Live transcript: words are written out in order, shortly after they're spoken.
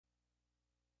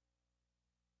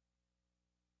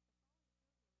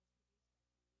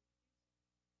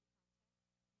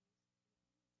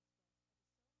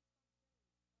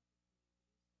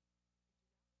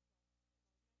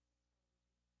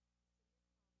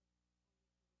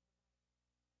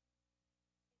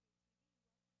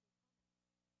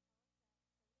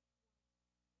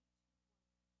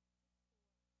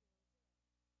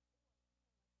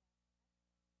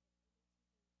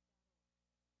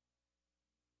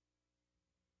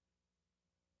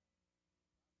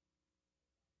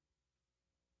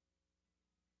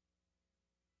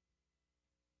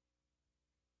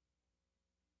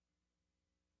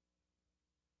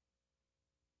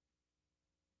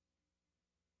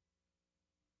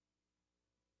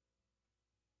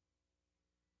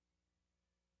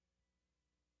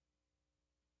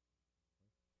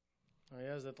Oh,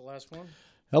 yeah, is that the last one?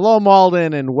 Hello,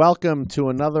 Malden, and welcome to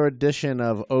another edition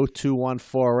of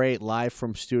 02148 live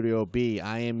from Studio B.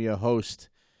 I am your host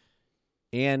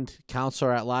and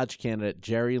Counselor at Large candidate,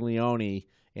 Jerry Leone,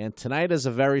 and tonight is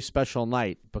a very special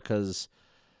night because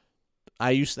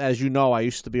as you know, I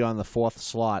used to be on the fourth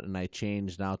slot, and I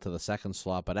changed now to the second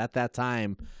slot, but at that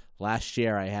time, last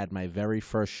year, I had my very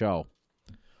first show.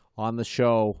 On the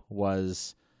show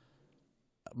was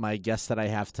my guest that I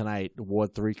have tonight,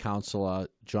 Ward 3 Councilor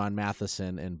John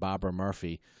Matheson and Barbara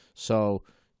Murphy. So,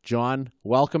 John,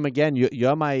 welcome again.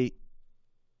 You're my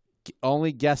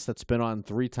only guest that's been on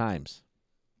 3 times.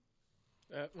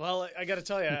 Well, I got to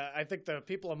tell you, I think the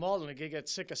people of Malden are going to get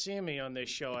sick of seeing me on this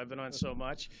show. I've been on so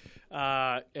much.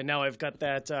 And now I've got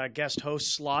that guest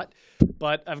host slot.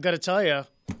 But I've got to tell you,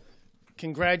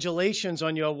 congratulations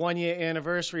on your 1-year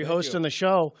anniversary hosting the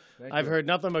show. I've heard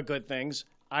nothing but good things.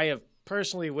 I have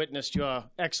personally witnessed your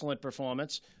excellent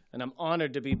performance, and I'm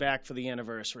honored to be back for the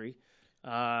anniversary.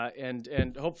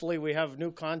 And hopefully we have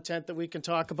new content that we can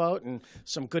talk about and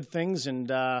some good things, and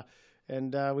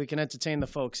we can entertain the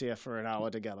folks here for an hour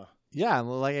together. Yeah,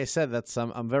 like I said,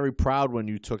 I'm very proud when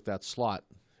you took that slot.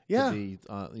 Yeah,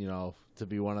 to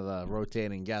be one of the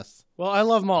rotating guests. Well, I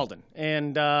love Malden,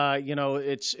 and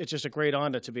it's just a great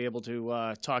honor to be able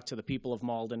to talk to the people of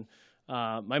Malden.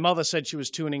 My mother said she was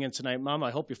tuning in tonight. Mom,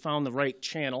 I hope you found the right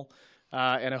channel,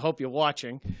 and I hope you're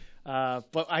watching.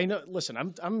 But I know,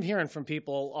 listen, I'm hearing from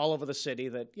people all over the city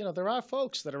that, there are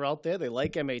folks that are out there. They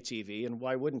like MATV, and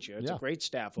why wouldn't you? It's a great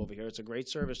staff over here. It's a great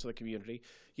service to the community.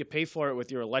 You pay for it with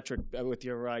your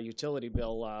utility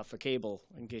bill for cable,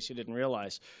 in case you didn't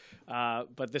realize.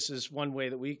 But this is one way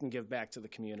that we can give back to the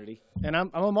community. And I'm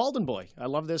a Malden boy. I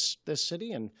love this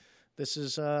city, and this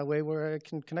is a way where I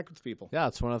can connect with people. Yeah,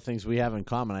 it's one of the things we have in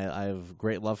common. I have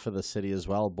great love for the city as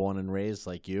well, born and raised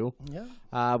like you. Yeah.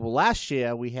 Well, last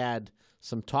year we had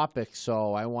some topics,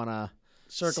 so I want to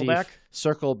circle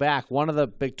back. One of the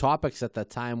big topics at that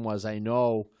time was, I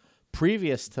know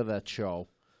previous to that show,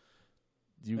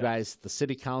 you guys, the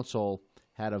city council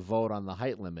had a vote on the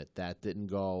height limit that didn't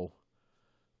go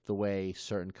the way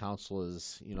certain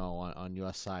councilors, on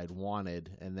your side wanted.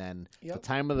 And then at the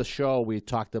time of the show, we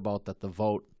talked about that the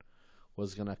vote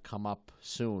was going to come up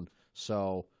soon.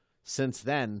 So since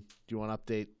then, do you want to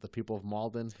update the people of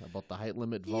Malden about the height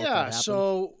limit vote that happened?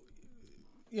 So,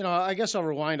 I guess I'll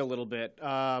rewind a little bit.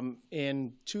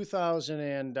 In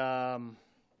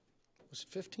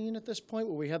 2015 at this point,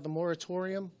 where we had the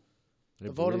moratorium,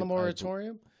 the vote on the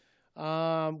moratorium,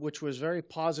 which was very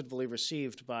positively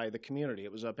received by the community.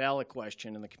 It was a ballot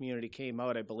question, and the community came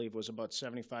out, I believe, was about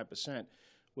 75%,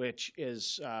 which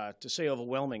is, to say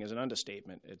overwhelming is an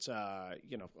understatement. It's, a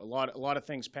lot of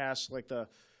things passed, like the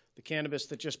cannabis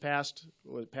that just passed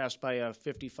was passed by a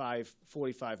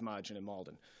 55-45 margin in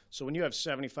Malden. So when you have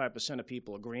 75% of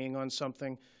people agreeing on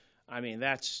something, I mean,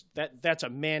 that's a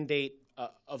mandate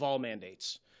of all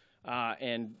mandates.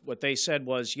 And what they said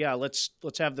was, let's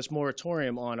have this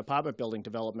moratorium on apartment building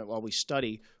development while we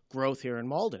study growth here in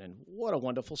Malden. And what a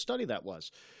wonderful study that was.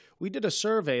 We did a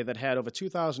survey that had over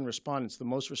 2,000 respondents, the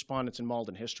most respondents in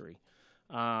Malden history.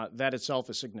 That itself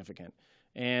is significant.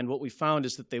 And what we found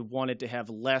is that they wanted to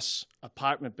have less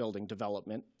apartment building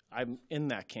development. I'm in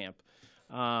that camp.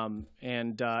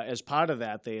 As part of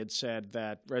that, they had said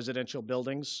that residential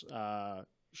buildings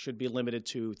should be limited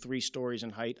to 3 stories in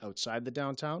height outside the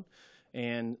downtown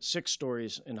and 6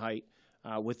 stories in height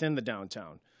within the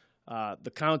downtown.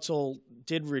 The council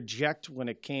did reject, when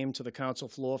it came to the council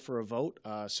floor for a vote,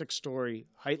 a 6-story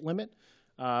height limit,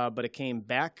 but it came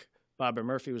back. Barbara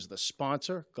Murphy was the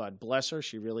sponsor. God bless her.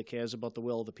 She really cares about the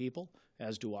will of the people,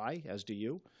 as do I, as do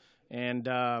you. And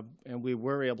we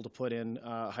were able to put in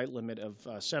a height limit of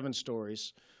 7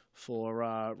 stories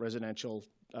for residential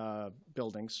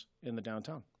buildings in the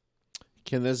downtown.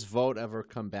 Can this vote ever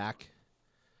come back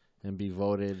and be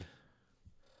voted?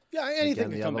 Yeah,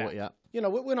 anything can come back. Yeah.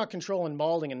 We're not controlling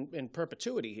Malden in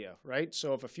perpetuity here, right?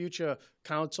 So if a future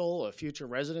council or future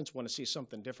residents want to see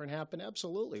something different happen,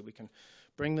 absolutely, we can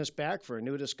bring this back for a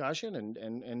new discussion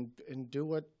and do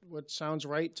what sounds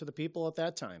right to the people at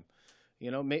that time.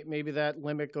 Maybe that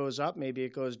limit goes up, maybe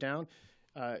it goes down.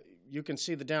 You can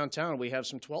see the downtown. We have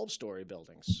some 12-story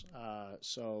buildings.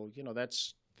 So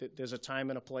there's a time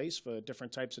and a place for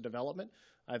different types of development.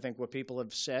 I think what people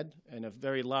have said in a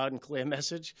very loud and clear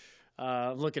message.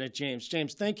 Looking at James.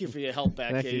 James, thank you for your help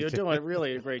back here. You're doing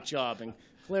really a great job, and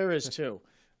Claire is too.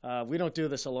 We don't do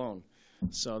this alone.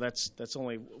 So that's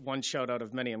only one shout out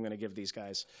of many I'm going to give these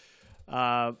guys.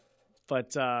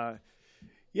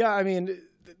 Yeah, I mean,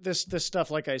 this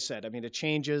stuff, like I said, I mean, it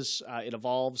changes, it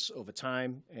evolves over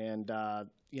time, and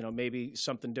maybe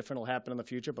something different will happen in the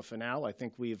future. But for now, I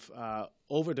think we've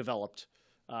overdeveloped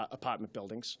apartment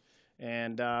buildings,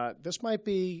 and this might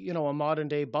be a modern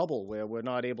day bubble where we're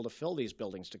not able to fill these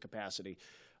buildings to capacity.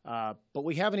 But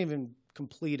we haven't even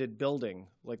completed building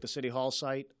like the City Hall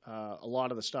site, a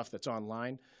lot of the stuff that's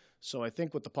online. So I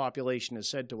think what the population has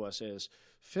said to us is,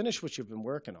 finish what you've been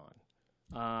working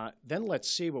on. Then let's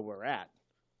see where we're at.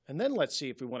 And then let's see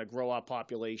if we want to grow our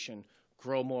population,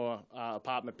 grow more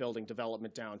apartment building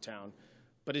development downtown.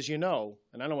 But as you know,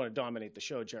 and I don't want to dominate the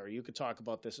show, Jerry, you could talk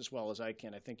about this as well as I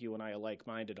can. I think you and I are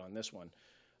like-minded on this one.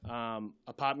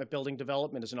 Apartment building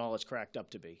development isn't all it's cracked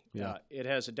up to be. Yeah. It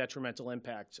has a detrimental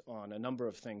impact on a number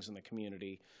of things in the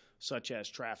community, such as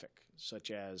traffic,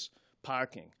 such as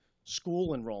parking,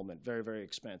 school enrollment, very, very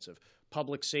expensive,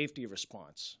 public safety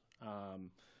response,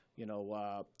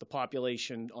 the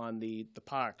population on the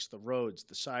parks, the roads,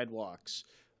 the sidewalks,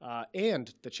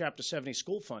 and the Chapter 70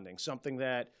 school funding, something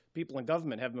that people in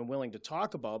government haven't been willing to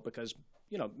talk about because,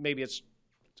 maybe it's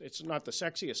not the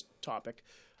sexiest topic,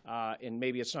 and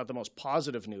maybe it's not the most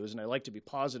positive news, and I like to be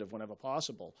positive whenever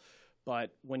possible.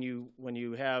 But when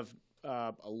you have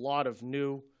a lot of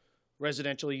new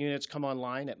residential units come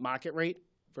online at market rate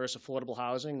versus affordable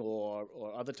housing or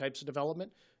other types of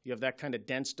development, you have that kind of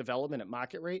dense development at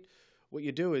market rate, what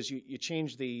you do is you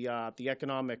change the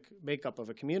economic makeup of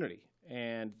a community,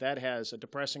 and that has a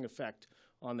depressing effect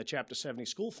on the Chapter 70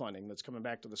 school funding that's coming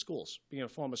back to the schools. Being a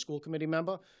former school committee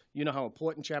member, you know how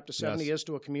important Chapter 70 is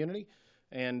to a community,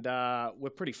 and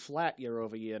we're pretty flat year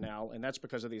over year now, and that's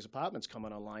because of these apartments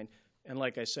coming online, and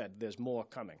like I said, there's more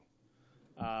coming.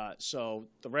 So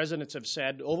the residents have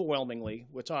said, overwhelmingly,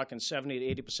 we're talking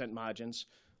 70 to 80% margins.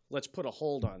 Let's put a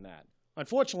hold on that.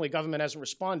 Unfortunately, government hasn't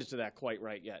responded to that quite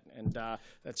right yet, and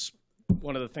that's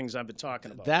one of the things I've been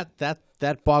talking about.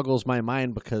 That boggles my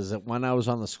mind because when I was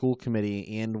on the school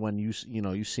committee and when you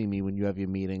see me when you have your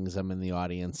meetings, I'm in the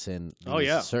audience, and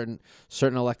certain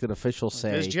elected officials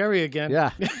say, "There's Jerry again."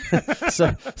 Yeah,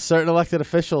 so certain elected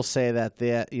officials say that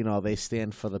they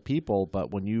stand for the people,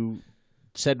 but when you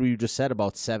said what you just said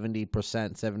about 70%,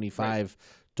 75% right,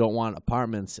 don't want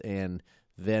apartments, and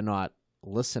they're not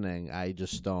listening, I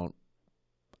just don't.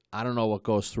 I don't know what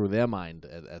goes through their mind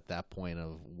at that point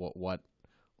of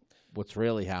what's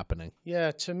really happening.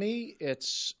 Yeah, to me,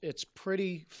 it's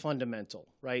pretty fundamental,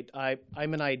 right?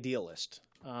 I'm an idealist.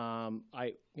 When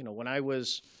I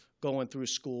was going through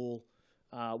school,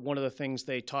 one of the things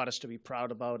they taught us to be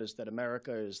proud about is that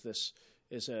America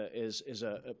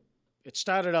it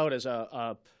started out as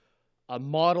a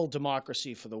model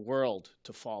democracy for the world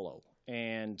to follow,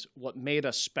 and what made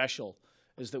us special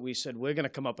is that we said we're going to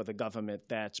come up with a government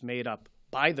that's made up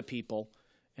by the people,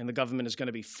 and the government is going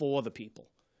to be for the people.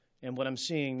 And what I'm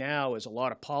seeing now is a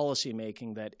lot of policy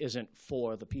making that isn't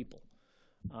for the people.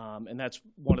 And that's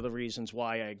one of the reasons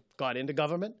why I got into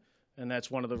government, and that's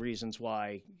one of the reasons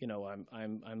why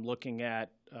I'm looking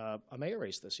at a mayor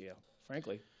race this year,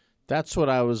 frankly. That's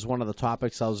one of the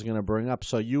topics I was going to bring up.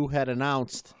 So you had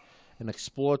announced an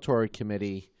exploratory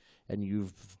committee, and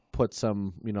you've put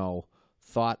some,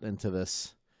 thought into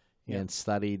this and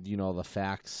studied, the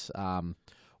facts.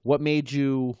 What made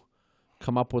you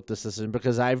come up with this decision?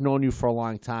 Because I've known you for a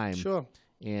long time. Sure.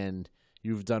 And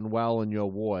you've done well in your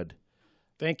ward.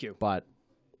 Thank you. But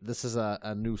this is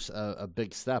a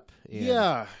big step.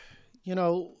 Yeah.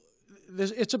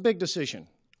 It's a big decision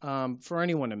for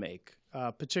anyone to make,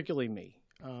 particularly me.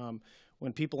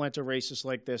 When people enter races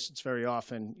like this, it's very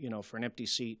often, for an empty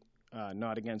seat.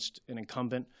 Not against an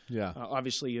incumbent. Yeah.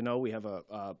 Obviously, we have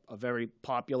a very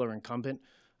popular incumbent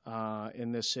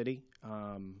in this city.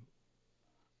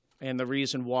 And the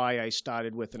reason why I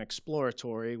started with an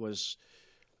exploratory was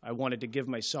I wanted to give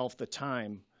myself the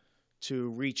time to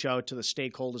reach out to the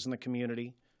stakeholders in the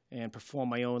community and perform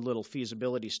my own little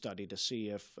feasibility study to see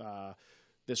if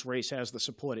this race has the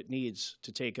support it needs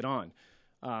to take it on.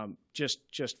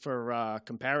 Just for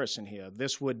comparison here,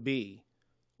 this would be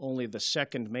only the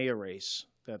second mayor race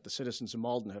that the citizens of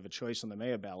Malden have a choice on the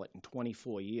mayor ballot in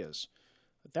 24 years.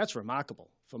 That's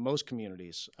remarkable for most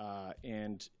communities,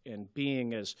 and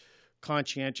being as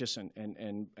conscientious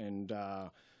and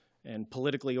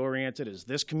politically oriented as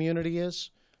this community is,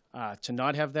 to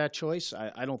not have that choice,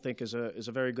 I don't think is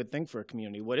a very good thing for a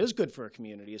community. What is good for a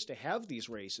community is to have these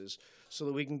races so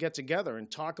that we can get together and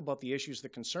talk about the issues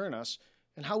that concern us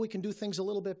and how we can do things a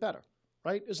little bit better,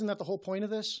 right? Isn't that the whole point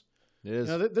of this? It is.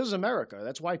 This is America.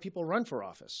 That's why people run for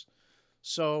office.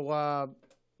 So,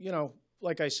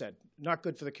 like I said, not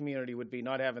good for the community would be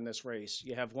not having this race.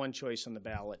 You have one choice on the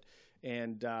ballot,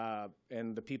 and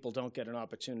the people don't get an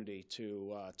opportunity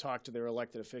to talk to their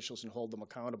elected officials and hold them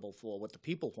accountable for what the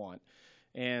people want.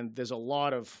 And there's a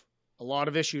lot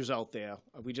of issues out there.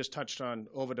 We just touched on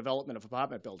overdevelopment of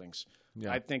apartment buildings.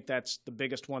 Yeah. I think that's the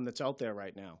biggest one that's out there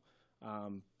right now.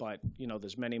 But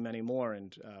there's many, many more.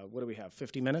 And what do we have?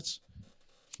 50 minutes?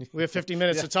 We have 50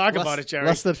 minutes to talk about it, Jerry.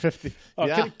 Less than 50. Oh,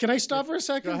 yeah. can I stop for a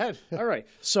second? Go ahead. All right.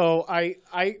 So I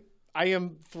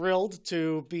am thrilled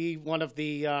to be one of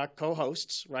the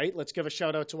co-hosts, right? Let's give a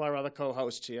shout out to our other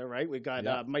co-hosts here, right? We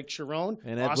got Mike Sharon,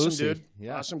 and Ed awesome Lucy. dude,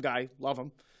 Yeah. awesome guy, love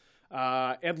him.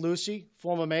 Ed Lucy,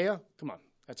 former mayor. Come on,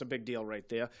 that's a big deal right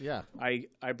there. Yeah.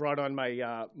 I brought on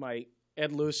my my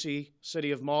Ed Lucy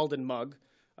City of Malden mug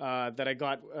that I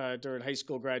got during high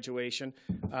school graduation.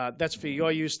 That's for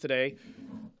your use today.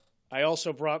 I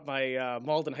also brought my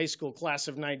Malden High School class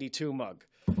of '92 mug.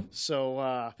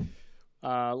 So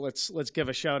let's give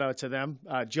a shout out to them.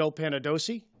 Joe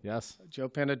Panadosi. Yes. Joe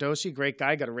Panadosi, great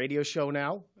guy, got a radio show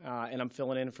now, and I'm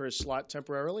filling in for his slot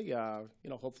temporarily.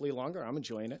 Hopefully longer. I'm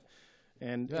enjoying it,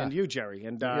 and you, Jerry,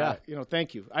 and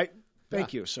thank you.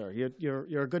 Thank you, sir.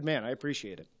 You're a good man. I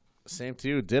appreciate it. Same to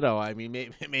you, ditto. I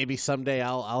mean, maybe someday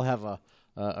I'll have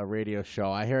a radio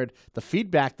show. I heard the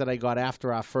feedback that I got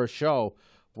after our first show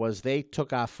was they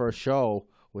took our first show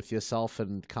with yourself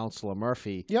and Councilor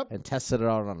Murphy and tested it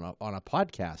out on a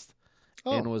podcast,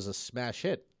 and it was a smash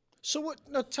hit. So what?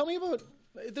 Now tell me about.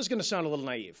 This is going to sound a little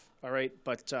naive, all right?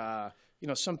 But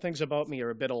some things about me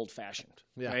are a bit old-fashioned,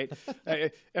 right?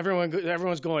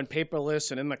 Everyone's going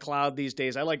paperless and in the cloud these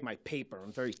days. I like my paper.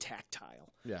 I'm very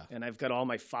tactile. Yeah. And I've got all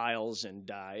my files,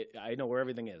 and I know where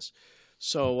everything is.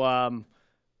 So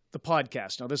the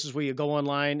podcast. Now, this is where you go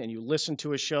online and you listen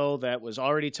to a show that was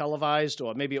already televised,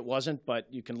 or maybe it wasn't,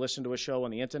 but you can listen to a show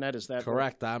on the internet. Is that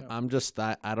correct? I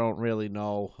don't really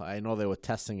know. I know they were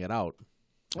testing it out.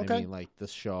 Okay. I mean, like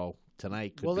this show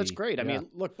tonight could that's great. Yeah. I mean,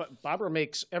 look, but Barbara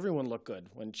makes everyone look good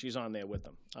when she's on there with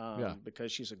them because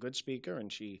she's a good speaker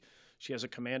and she has a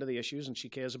command of the issues and she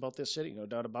cares about this city, no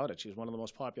doubt about it. She's one of the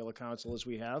most popular councilors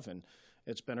we have, and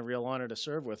it's been a real honor to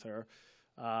serve with her.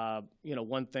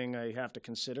 One thing I have to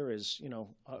consider is,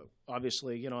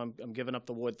 obviously, I'm giving up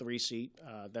the Ward 3 seat.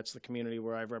 That's the community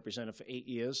where I've represented for 8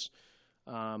 years.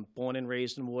 Born and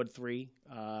raised in Ward 3.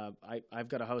 I've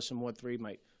got a house in Ward 3.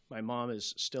 My mom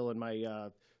is still in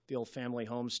the old family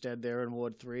homestead there in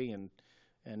Ward 3,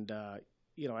 and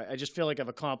I just feel like I've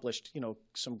accomplished,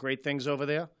 some great things over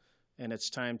there, and it's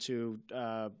time to,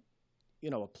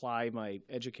 apply my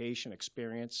education,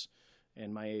 experience,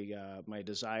 and my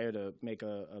desire to make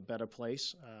a better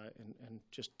place, and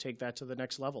just take that to the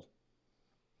next level.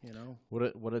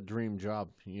 What a dream job.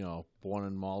 Born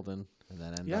in Malden and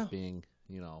then end up being.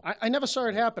 I never saw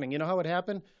it happening. You know how it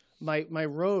happened? My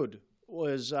road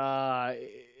was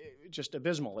just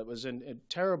abysmal. It was in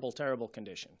terrible, terrible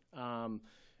condition.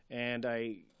 And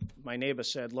my neighbor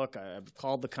said, look, I've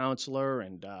called the counselor,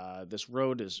 and this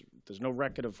road there's no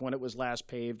record of when it was last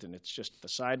paved, and it's just the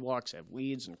sidewalks have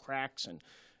weeds and cracks,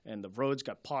 and the road's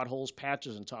got potholes,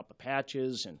 patches on top of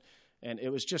patches, and it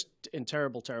was just in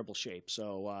terrible, terrible shape.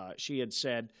 So she had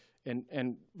said,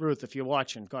 and Ruth, if you're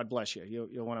watching, God bless you.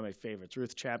 You're one of my favorites.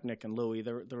 Ruth Chapnick and Louie,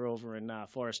 they're over in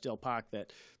Forestdale Park,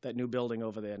 that new building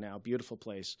over there now, beautiful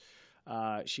place.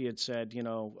 She had said,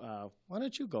 why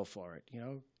don't you go for it?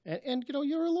 And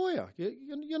you're a lawyer.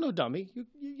 You're no dummy.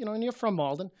 And you're from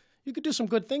Malden. You could do some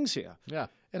good things here. Yeah.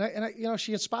 And I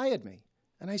she inspired me.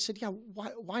 And I said, yeah,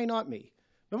 why not me?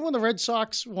 Remember when the Red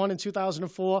Sox won in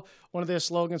 2004? One of their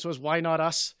slogans was, "Why not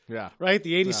us?" Yeah. Right.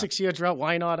 The 86-year drought.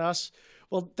 Why not us?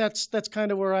 Well, that's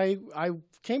kind of where I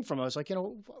came from. I was like,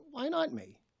 why not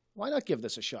me? Why not give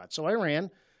this a shot? So I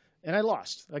ran, and I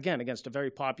lost again against a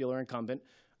very popular incumbent.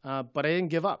 But I didn't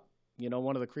give up.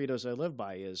 One of the credos I live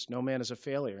by is no man is a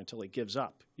failure until he gives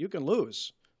up. You can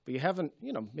lose, but you haven't,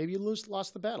 maybe you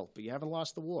lost the battle, but you haven't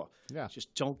lost the war. Yeah.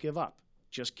 Just don't give up.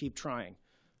 Just keep trying.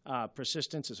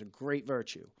 Persistence is a great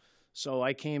virtue. So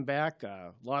I came back,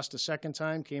 lost a second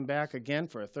time, came back again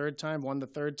for a third time, won the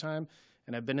third time,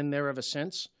 and I've been in there ever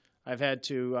since. I've had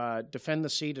to defend the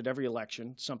seat at every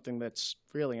election, something that's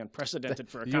really unprecedented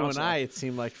for a council. You and I, it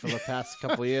seemed like for the past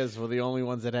couple of years, were the only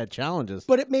ones that had challenges.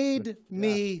 But it made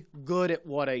me good at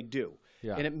what I do.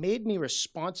 Yeah. And it made me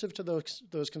responsive to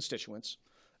those constituents.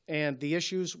 And the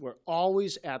issues were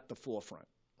always at the forefront,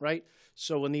 right?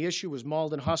 So when the issue was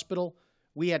Malden Hospital,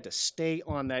 we had to stay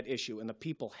on that issue, and the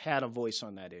people had a voice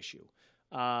on that issue.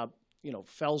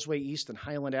 Fellsway East and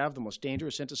Highland Ave, the most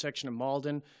dangerous intersection in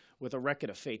Malden, with a record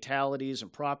of fatalities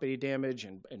and property damage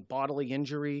and bodily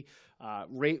injury,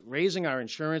 raising our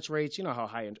insurance rates. You know how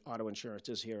high auto insurance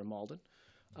is here in Malden.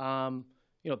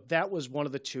 that was one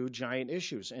of the two giant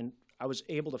issues. And I was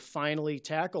able to finally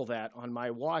tackle that on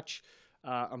my watch.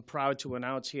 I'm proud to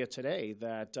announce here today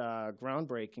that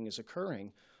groundbreaking is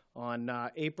occurring on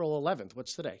April 11th.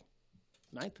 What's today?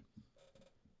 9th?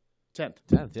 10th.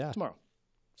 10th, yeah. Tomorrow.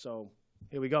 So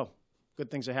here we go. Good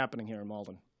things are happening here in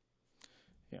Malden.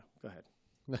 Yeah, go ahead.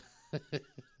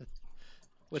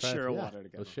 Let's share a water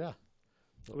together. Let's share.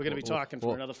 We're going to be talking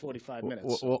for another 45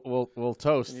 minutes. We'll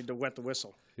toast. We need to wet the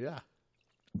whistle. Yeah.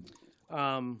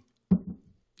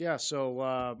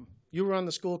 So you were on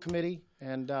the school committee,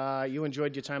 and you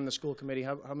enjoyed your time in the school committee.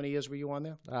 How many years were you on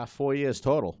there? 4 years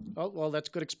total. Oh, well, that's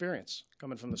good experience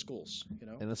coming from the schools,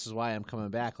 And this is why I'm coming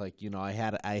back. Like, I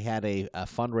had a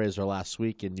fundraiser last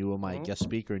week, and you were my guest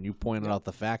speaker, and you pointed out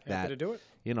the fact Happy that, to do it.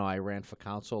 I ran for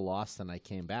council, lost, and I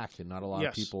came back, and not a lot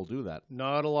of people do that.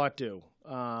 Not a lot do.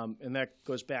 And that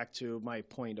goes back to my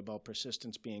point about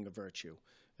persistence being a virtue.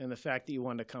 And the fact that you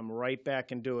want to come right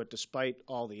back and do it despite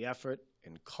all the effort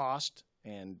and cost.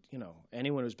 And,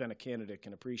 anyone who's been a candidate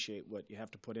can appreciate what you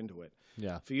have to put into it.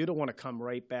 Yeah. For you to want to come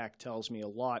right back tells me a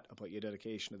lot about your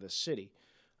dedication to this city.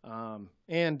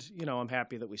 And, I'm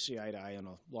happy that we see eye to eye on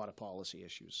a lot of policy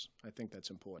issues. I think that's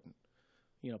important,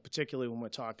 particularly when we're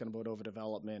talking about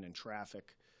overdevelopment and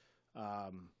traffic.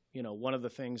 One of the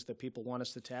things that people want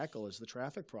us to tackle is the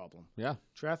traffic problem. Yeah.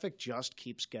 Traffic just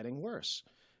keeps getting worse.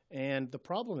 And the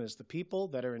problem is the people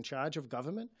that are in charge of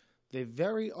government, they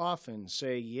very often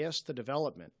say yes to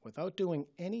development without doing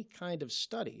any kind of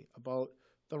study about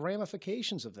the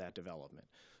ramifications of that development.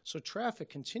 So traffic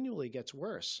continually gets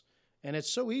worse. And it's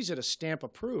so easy to stamp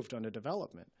approved on a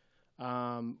development.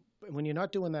 When you're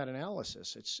not doing that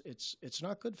analysis, it's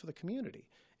not good for the community.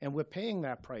 And we're paying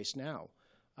that price now.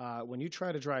 When you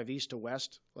try to drive east to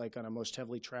west, like on a most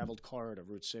heavily traveled corridor,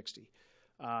 Route 60,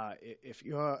 if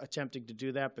you're attempting to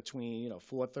do that between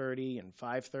 4:30 and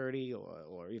 5:30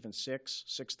 or even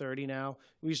 6:30 now,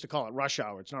 we used to call it rush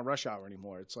hour. It's not rush hour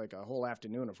anymore. It's like a whole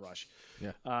afternoon of rush.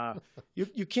 Yeah.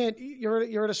 You can't.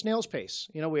 You're at a snail's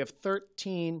pace. We have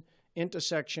 13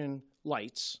 intersection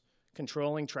lights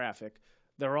controlling traffic.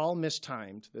 They're all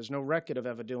mistimed. There's no record of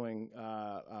ever doing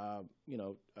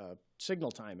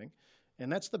signal timing,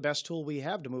 and that's the best tool we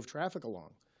have to move traffic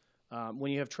along.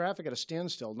 When you have traffic at a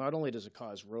standstill, not only does it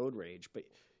cause road rage, but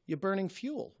you're burning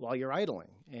fuel while you're idling,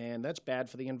 and that's bad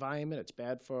for the environment. It's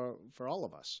bad for all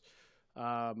of us.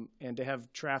 And to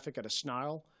have traffic at a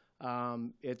snarl,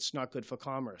 it's not good for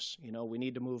commerce. We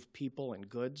need to move people and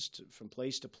goods from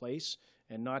place to place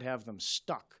and not have them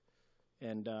stuck.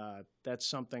 And that's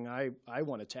something I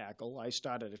want to tackle. I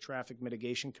started a traffic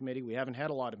mitigation committee. We haven't had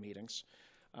a lot of meetings,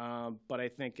 but I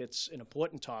think it's an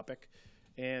important topic.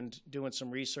 And doing some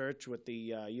research with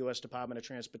the U.S. Department of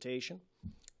Transportation,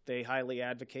 they highly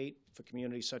advocate for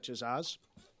communities such as ours.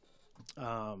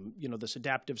 This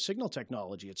adaptive signal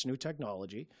technology, it's new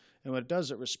technology. And what it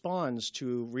does, it responds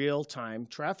to real-time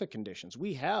traffic conditions.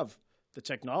 We have the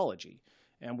technology,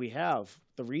 and we have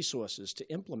the resources to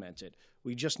implement it.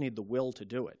 We just need the will to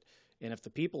do it. And if the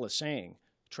people are saying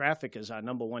traffic is our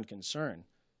number one concern,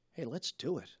 hey, let's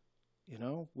do it.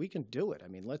 We can do it.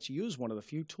 Let's use one of the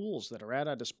few tools that are at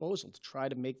our disposal to try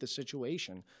to make the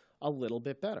situation a little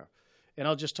bit better. And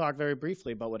I'll just talk very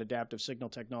briefly about what adaptive signal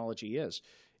technology is.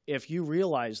 If you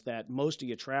realize that most of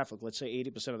your traffic, let's say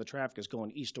 80% of the traffic is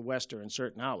going east to west during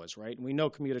certain hours, right? And we know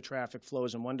commuter traffic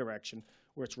flows in one direction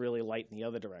where it's really light in the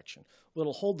other direction. Well,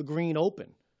 it'll hold the green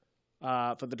open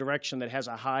for the direction that has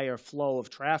a higher flow of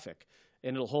traffic.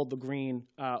 And it'll hold the green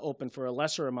open for a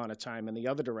lesser amount of time in the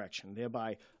other direction,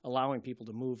 thereby allowing people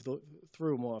to move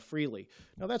through more freely.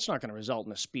 Now, that's not going to result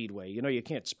in a speedway. You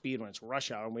can't speed when it's rush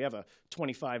hour, and we have a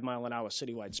 25-mile-an-hour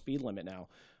citywide speed limit now.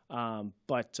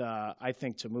 But I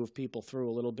think to move people through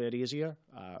a little bit easier,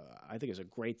 I think is a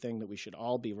great thing that we should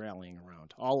all be rallying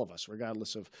around, all of us,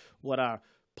 regardless of what our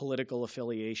political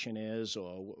affiliation is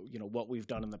or what we've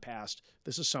done in the past.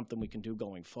 This is something we can do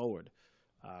going forward.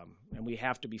 And we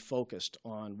have to be focused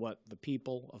on what the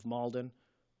people of Malden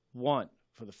want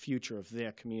for the future of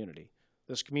their community.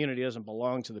 This community doesn't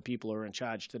belong to the people who are in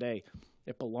charge today.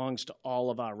 It belongs to all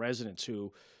of our residents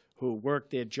who work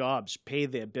their jobs, pay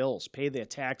their bills, pay their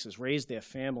taxes, raise their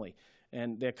family,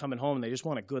 and they're coming home and they just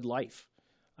want a good life.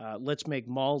 Let's make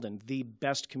Malden the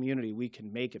best community we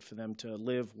can make it for them to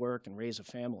live, work, and raise a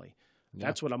family. Yeah.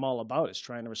 That's what I'm all about, is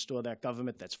trying to restore that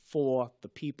government that's for the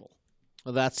people.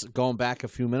 Well, that's going back a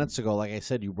few minutes ago. Like I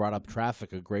said, you brought up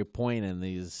traffic, a great point, and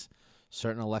these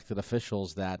certain elected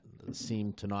officials that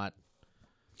seem to not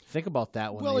think about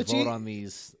that when they vote on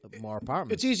these more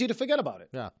apartments. It's easy to forget about it.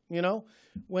 Yeah.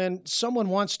 When someone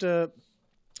wants to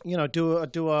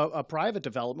do a private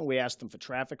development. We ask them for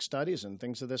traffic studies and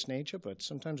things of this nature, but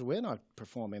sometimes we're not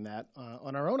performing that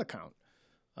on our own account.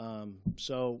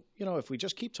 So, if we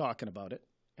just keep talking about it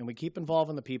and we keep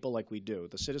involving the people like we do,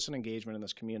 the citizen engagement in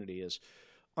this community is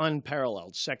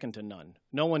unparalleled, second to none.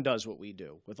 No one does what we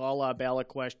do. With all our ballot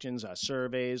questions, our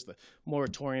surveys, the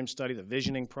moratorium study, the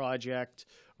visioning project,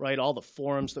 right, all the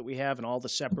forums that we have and all the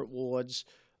separate wards,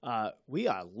 we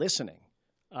are listening,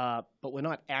 but we're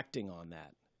not acting on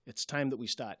that. It's time that we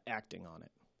start acting on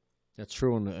it. That's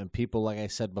true, and people, like I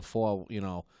said before,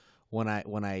 when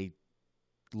I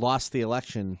lost the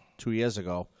election 2 years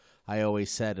ago, I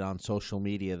always said on social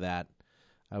media that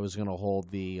I was going to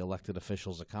hold the elected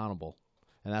officials accountable,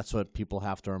 and that's what people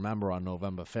have to remember on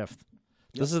November 5th.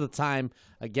 Yep. This is the time,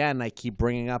 again, I keep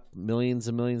bringing up millions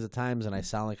and millions of times, and I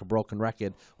sound like a broken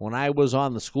record. When I was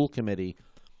on the school committee,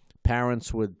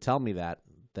 parents would tell me that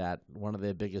one of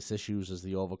their biggest issues is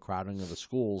the overcrowding of the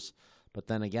schools. But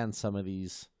then again, some of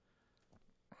these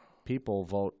people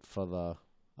vote for the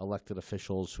elected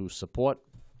officials who support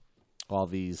all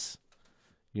these,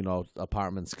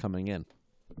 apartments coming in.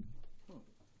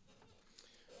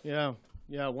 Yeah.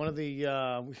 One of the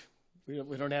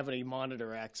we don't have any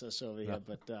monitor access over here,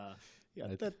 but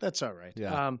that's all right.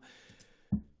 Yeah.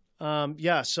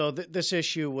 So this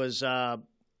issue was.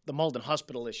 The Malden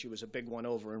Hospital issue is a big one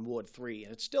over in Ward 3,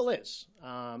 and it still is.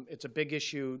 It's a big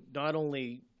issue not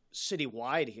only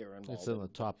citywide here in Malden. It's in the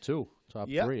top three,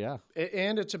 yeah.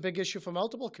 And it's a big issue for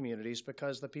multiple communities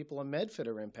because the people in Medford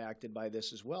are impacted by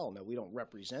this as well. Now, we don't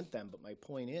represent them, but my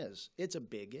point is it's a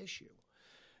big issue.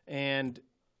 And,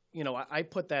 I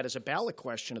put that as a ballot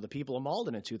question to the people of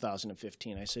Malden in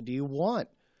 2015. I said, do you want,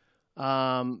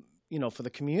 for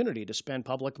the community to spend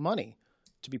public money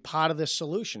to be part of this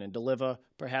solution and deliver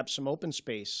perhaps some open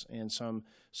space and some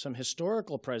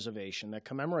historical preservation that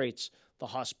commemorates the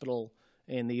hospital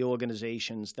and the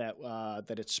organizations that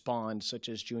it spawned, such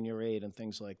as Junior Aid and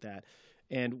things like that.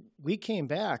 And we came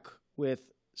back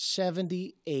with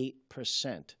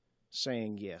 78%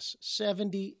 saying yes,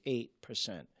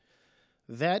 78%.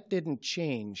 That didn't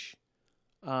change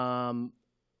the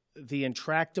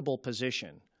intractable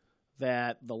position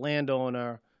that the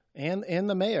landowner and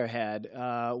the mayor had,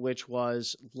 which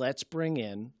was, let's bring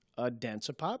in a dense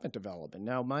apartment development.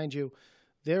 Now, mind you,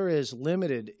 there is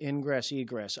limited ingress,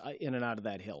 egress in and out of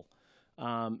that hill.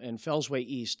 And Fellsway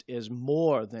East is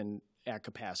more than at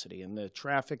capacity, and the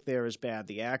traffic there is bad.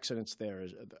 The accidents there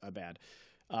are bad.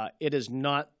 It is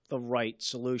not the right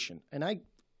solution. And I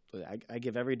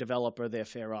give every developer their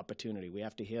fair opportunity. We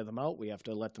have to hear them out. We have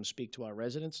to let them speak to our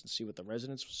residents and see what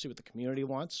the community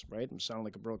wants, right? And sound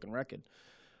like a broken record.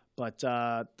 But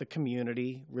the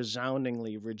community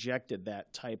resoundingly rejected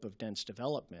that type of dense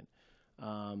development.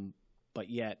 But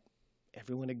yet,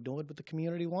 everyone ignored what the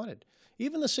community wanted.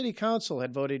 Even the city council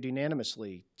had voted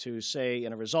unanimously to say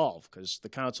in a resolve, because the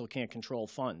council can't control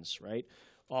funds, right?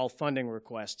 All funding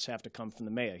requests have to come from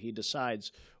the mayor. He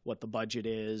decides what the budget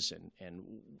is and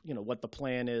what the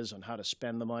plan is on how to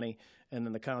spend the money, and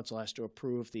then the council has to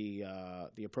approve the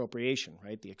appropriation,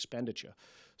 right, the expenditure.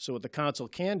 So what the council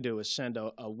can do is send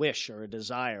a wish or a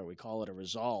desire, we call it a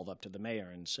resolve, up to the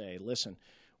mayor and say, listen,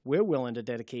 we're willing to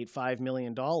dedicate $5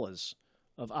 million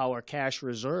of our cash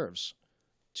reserves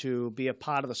to be a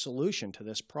part of the solution to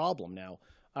this problem. Now,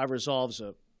 our resolves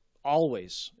are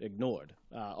always ignored,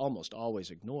 almost always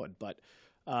ignored, but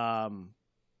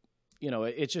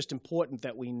it's just important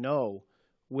that we know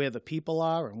where the people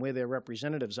are and where their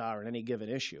representatives are in any given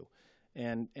issue.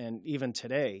 And even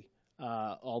today,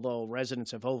 although residents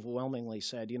have overwhelmingly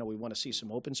said, we want to see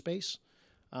some open space,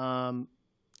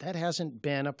 that hasn't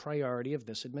been a priority of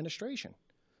this administration.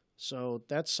 So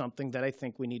that's something that I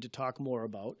think we need to talk more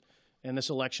about. And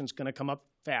this election's going to come up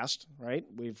fast, right?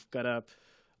 We've got a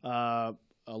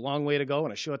long way to go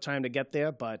and a short time to get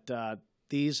there, but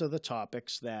these are the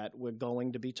topics that we're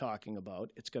going to be talking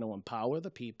about. It's going to empower the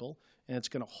people, and it's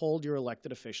going to hold your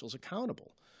elected officials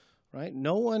accountable, right?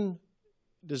 No one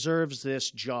deserves this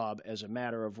job as a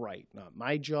matter of right. Not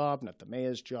my job, not the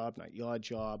mayor's job, not your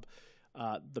job.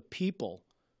 The people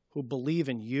who believe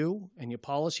in you and your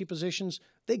policy positions,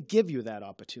 they give you that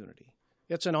opportunity.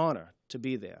 It's an honor to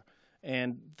be there.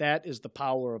 And that is the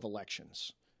power of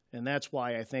elections. And that's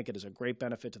why I think it is a great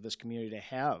benefit to this community to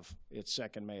have its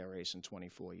second mayor race in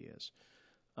 24 years.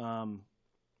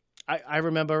 I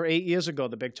remember 8 years ago,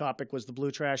 the big topic was the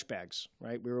blue trash bags,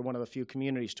 right? We were one of the few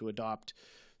communities to adopt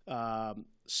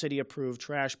city-approved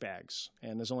trash bags.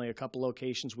 And there's only a couple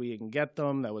locations where you can get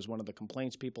them. That was one of the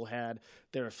complaints people had.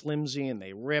 They're flimsy and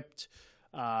they ripped.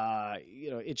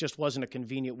 It just wasn't a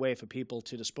convenient way for people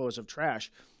to dispose of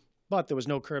trash. but there was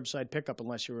no curbside pickup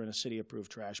unless you were in a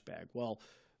city-approved trash bag. Well,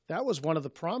 that was one of the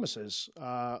promises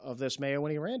of this mayor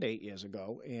when he ran 8 years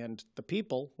ago, and the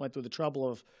people went through the trouble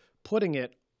of putting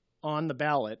it on the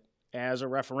ballot as a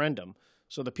referendum,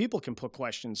 so the people can put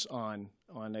questions on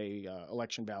a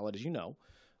election ballot, as you know,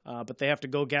 but they have to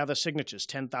go gather signatures,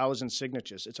 10,000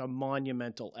 signatures. It's a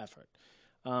monumental effort.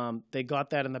 They got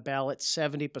that in the ballot.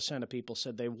 70% of people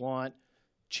said they want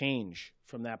change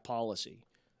from that policy.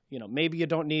 You know, maybe you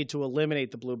don't need to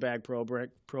eliminate the blue bag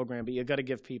program, but you got to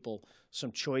give people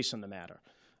some choice in the matter.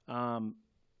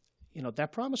 You know,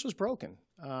 that promise was broken.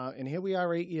 And here we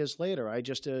are 8 years later. I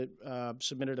just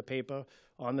submitted a paper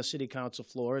on the city council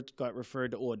floor. It got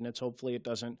referred to ordinance. Hopefully it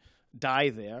doesn't die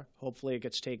there. Hopefully it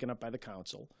gets taken up by the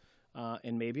council.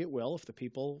 And maybe it will if the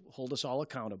people hold us all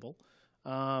accountable.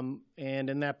 And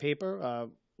in that paper,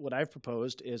 what I've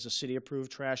proposed is a city-approved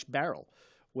trash barrel,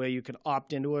 where you can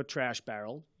opt into a trash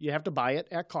barrel. You have to buy it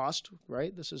at cost,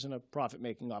 right? This isn't a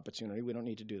profit-making opportunity. We don't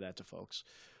need to do that to folks.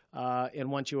 And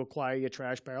once you acquire your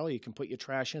trash barrel, you can put your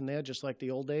trash in there just like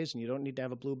the old days, and you don't need to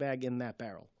have a blue bag in that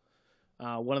barrel.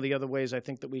 One of the other ways I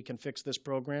think that we can fix this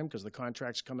program, because the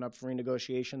contract's coming up for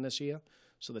renegotiation this year,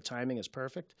 so the timing is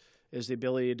perfect, is the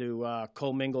ability to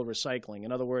commingle recycling.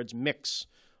 In other words, mix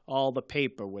all the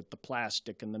paper with the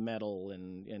plastic and the metal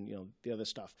and you know, the other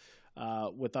stuff,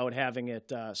 without having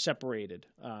it separated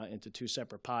into two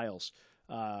separate piles.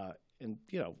 And,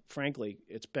 you know, frankly,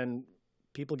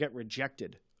 people get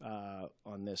rejected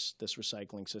on this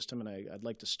recycling system, and I'd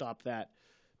like to stop that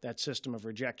system of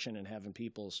rejection and having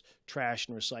people's trash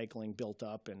and recycling built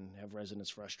up and have residents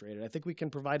frustrated. I think we can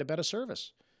provide a better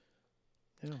service.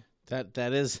 Yeah.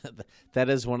 That is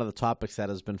one of the topics that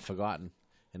has been forgotten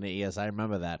in 8 years. I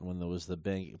remember that when there was the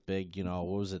big, you know,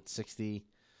 what was it, 60%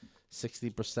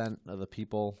 of the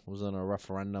people was in a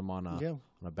referendum on a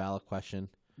ballot question.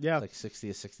 Yeah. Like 60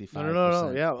 or 65%.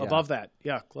 No. Yeah, above that.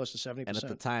 Yeah, close to 70%. And at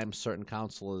the time, certain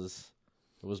councilors,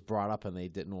 it was brought up and they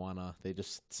didn't want to, they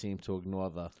just seemed to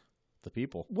ignore the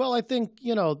people. Well, I think,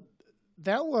 you know,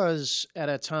 that was at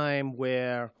a time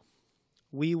where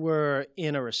we were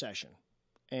in a recession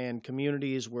and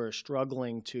communities were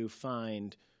struggling to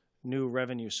find new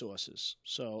revenue sources.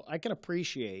 So I can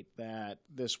appreciate that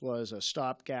this was a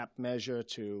stopgap measure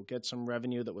to get some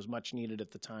revenue that was much needed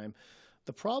at the time.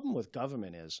 The problem with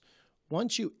government is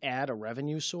once you add a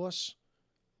revenue source,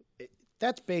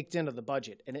 that's baked into the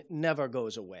budget and it never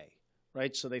goes away,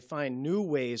 right? So they find new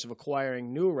ways of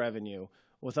acquiring new revenue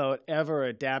without ever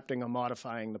adapting or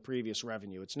modifying the previous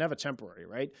revenue. It's never temporary,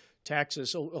 right?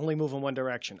 Taxes only move in one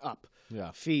direction, up. Yeah.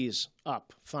 Fees,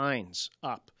 up. Fines,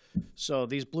 up. So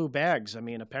these blue bags, I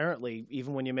mean, apparently,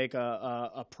 even when you make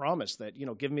a promise that, you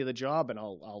know, give me the job and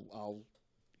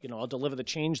I'll deliver the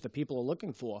change that people are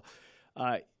looking for,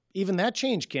 even that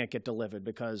change can't get delivered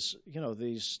because, you know,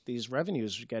 these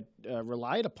revenues get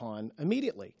relied upon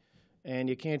immediately, and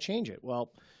you can't change it.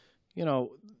 Well, you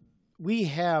know, we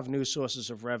have new sources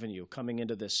of revenue coming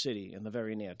into this city in the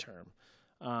very near term.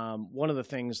 One of the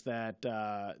things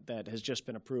that has just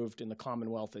been approved in the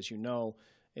Commonwealth, as you know,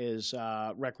 is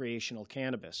recreational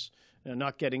cannabis. You know,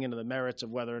 not getting into the merits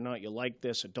of whether or not you like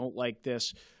this or don't like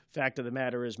this. Fact of the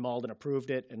matter is Malden approved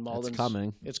it, and Malden's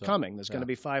coming. It's coming. There's going to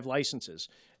be 5 licenses,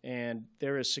 and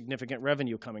there is significant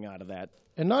revenue coming out of that.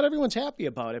 And not everyone's happy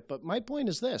about it, but my point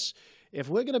is this. If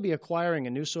we're going to be acquiring a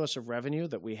new source of revenue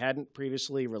that we hadn't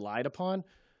previously relied upon,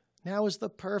 now is the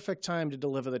perfect time to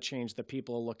deliver the change that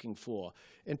people are looking for.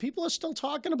 And people are still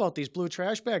talking about these blue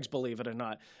trash bags, believe it or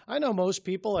not. I know most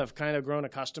people have kind of grown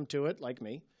accustomed to it, like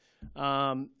me.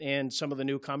 And some of the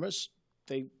newcomers,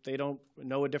 they don't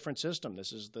know a different system.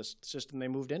 This is the system they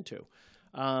moved into.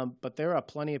 But there are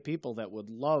plenty of people that would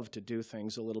love to do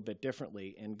things a little bit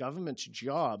differently. And government's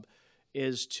job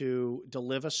is to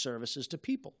deliver services to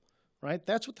people, right?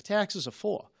 That's what the taxes are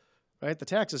for. Right? The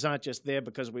taxes aren't just there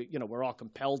because we're all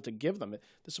compelled to give them. They're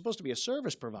supposed to be a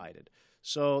service provided.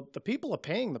 So the people are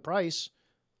paying the price.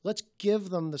 Let's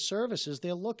give them the services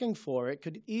they're looking for. It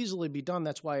could easily be done.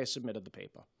 That's why I submitted the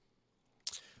paper.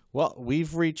 Well,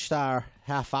 we've reached our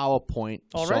half-hour point,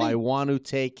 Already? So I want to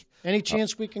take... Any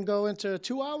chance we can go into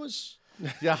 2 hours?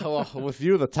 Yeah, well, with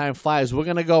you, the time flies. We're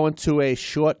going to go into a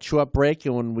short break,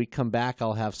 and when we come back,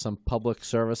 I'll have some public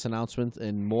service announcements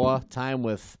and more time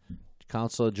with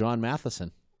Councilor John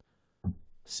Matheson.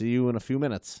 See you in a few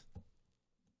minutes.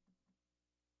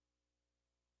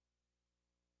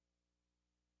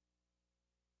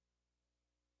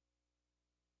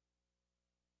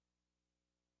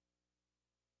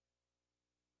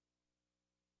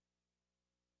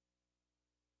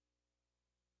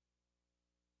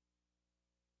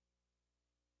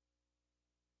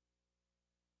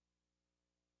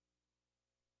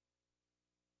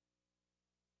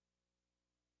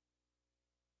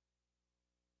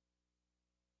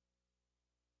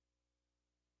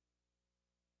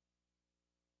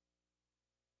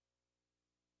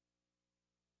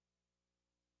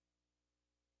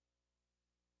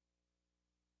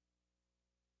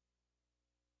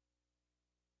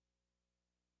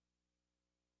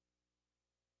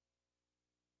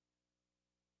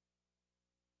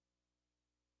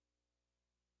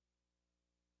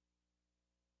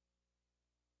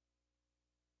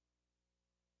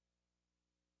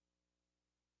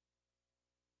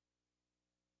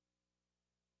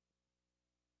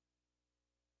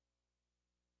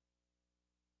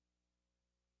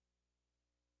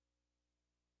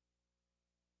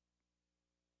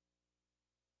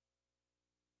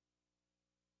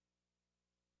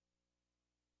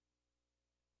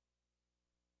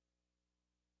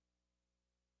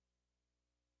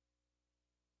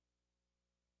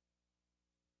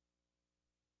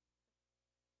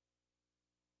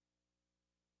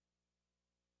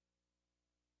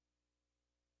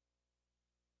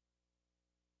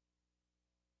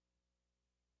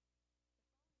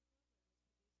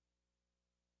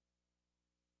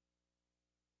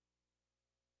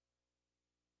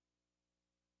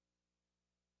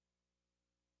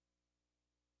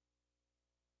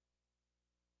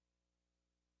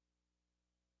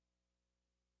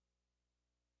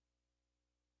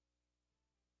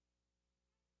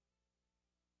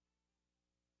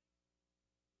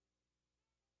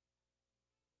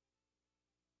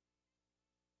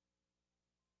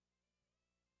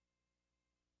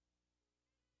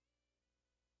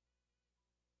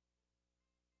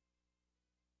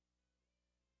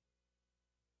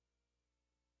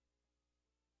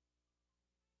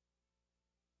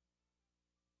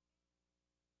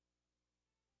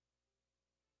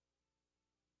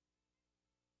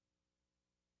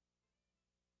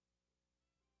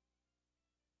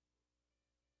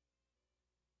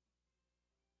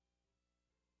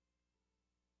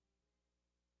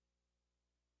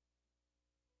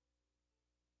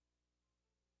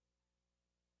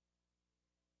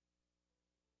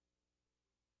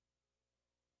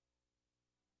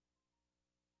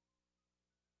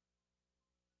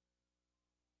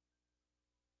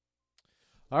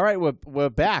 All right, we're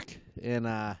back, and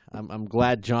I'm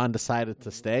glad John decided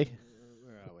to stay.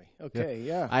 Where are we? Okay,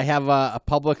 yeah. I have a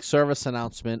public service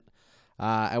announcement.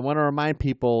 I want to remind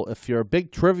people, if you're a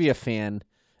big trivia fan,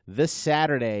 this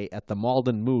Saturday at the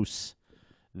Malden Moose,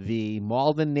 the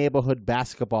Malden Neighborhood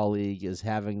Basketball League is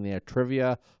having their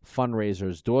trivia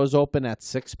fundraisers. Doors open at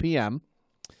 6 p.m.,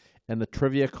 and the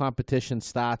trivia competition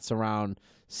starts around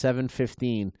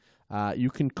 7:15. You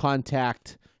can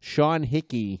contact Sean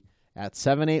Hickey at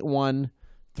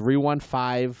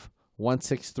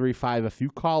 781-315-1635. If you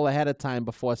call ahead of time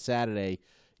before Saturday,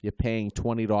 you're paying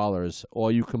 $20,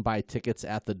 or you can buy tickets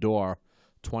at the door,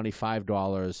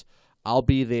 $25. I'll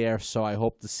be there, so I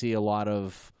hope to see a lot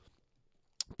of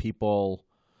people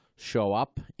show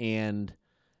up. And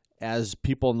as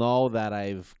people know that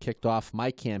I've kicked off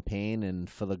my campaign, and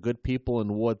for the good people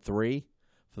in Ward 3,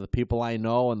 for the people I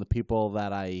know and the people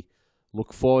that I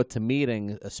look forward to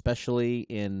meeting, especially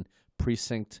in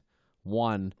Precinct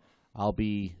 1, I'll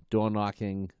be door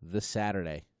knocking this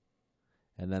Saturday.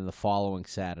 And then the following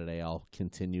Saturday, I'll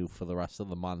continue for the rest of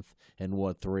the month in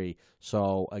Ward 3.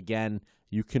 So, again,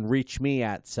 you can reach me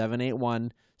at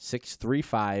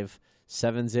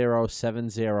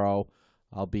 781-635-7070.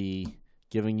 I'll be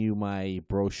giving you my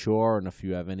brochure, and if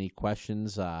you have any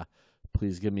questions,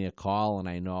 please give me a call. And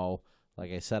I know,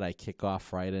 like I said, I kick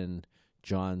off right in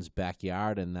John's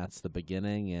backyard, and that's the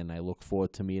beginning, and I look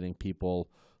forward to meeting people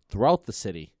throughout the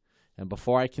city. And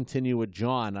before I continue with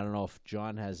John, I don't know if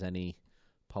John has any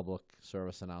public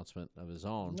service announcement of his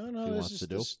own. No, this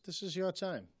is your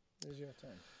time. This is your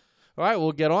time. All right,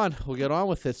 we'll get on. We'll get on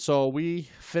with it. So we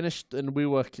finished, and we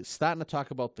were starting to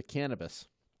talk about the cannabis.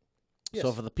 Yes.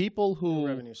 So for the people who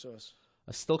Revenue source.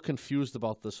 are still confused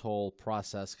about this whole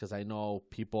process, because I know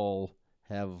people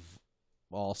have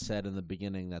all said in the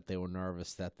beginning that they were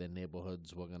nervous that their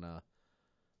neighborhoods were going to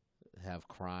have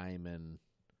crime and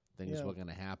things were going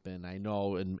to happen. I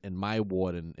know in my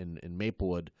ward, in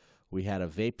Maplewood, we had a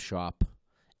vape shop,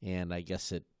 and I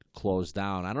guess it closed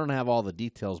down. I don't have all the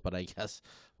details, but I guess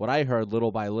what I heard,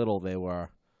 little by little, they were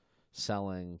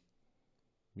selling,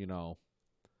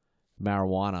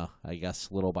 marijuana, I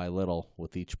guess, little by little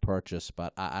with each purchase.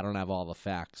 But I don't have all the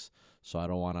facts, so I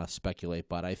don't want to speculate.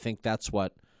 But I think that's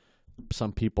what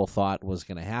some people thought was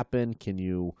going to happen.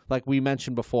 Like we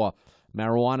mentioned before,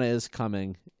 marijuana is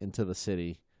coming into the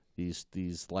city,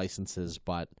 these licenses,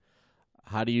 but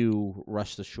how do you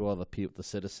rest assure the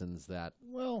citizens that?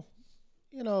 Well,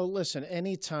 listen,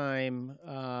 anytime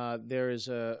there is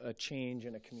a change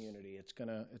in a community, it's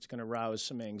gonna rouse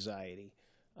some anxiety,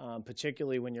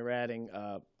 particularly when you're adding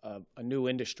a new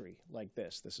industry like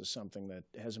this. This is something that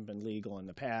hasn't been legal in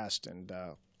the past, and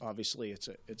obviously it's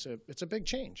a big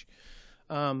change.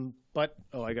 But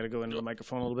I got to go into the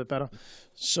microphone a little bit better.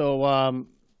 So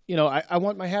I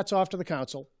want my hats off to the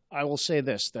council. I will say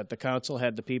this, that the council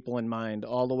had the people in mind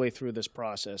all the way through this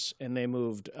process, and they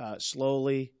moved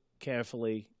slowly,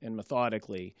 carefully, and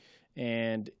methodically,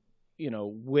 and,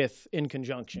 in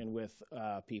conjunction with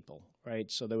people, right?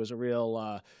 So there was a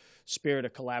real spirit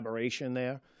of collaboration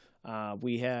there.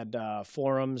 We had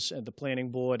forums at the planning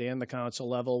board and the council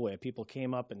level where people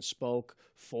came up and spoke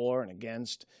for and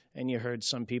against, and you heard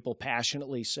some people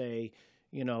passionately say,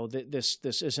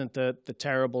 this isn't the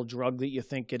terrible drug that you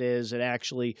think it is. It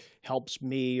actually helps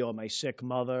me or my sick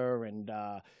mother, and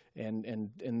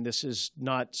this is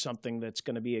not something that's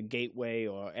going to be a gateway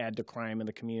or add to crime in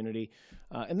the community.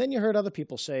 And then you heard other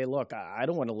people say, look, I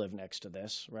don't want to live next to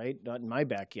this, right? Not in my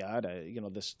backyard.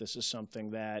 This is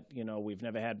something that, we've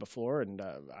never had before, and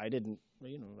I didn't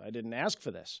ask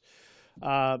for this.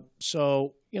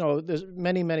 So, there's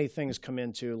many things come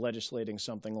into legislating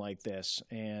something like this.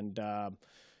 And, I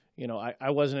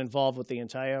wasn't involved with the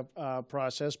entire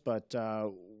process, but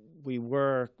we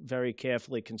were very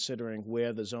carefully considering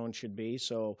where the zone should be.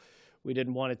 So we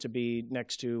didn't want it to be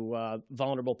next to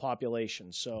vulnerable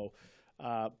populations. So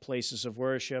places of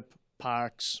worship,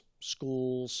 parks,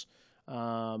 schools,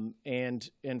 and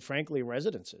frankly,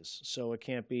 residences. So it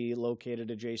can't be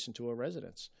located adjacent to a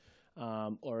residence.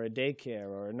 Or a daycare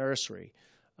or a nursery,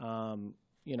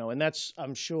 and that's,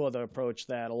 I'm sure, the approach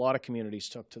that a lot of communities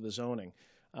took to the zoning.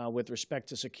 With respect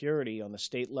to security on the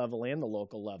state level and the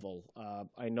local level,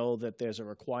 I know that there's a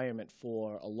requirement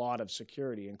for a lot of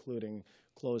security, including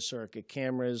closed-circuit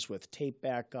cameras with tape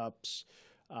backups.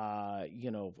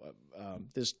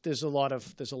 There's a lot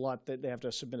that they have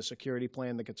to submit a security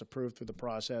plan that gets approved through the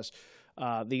process.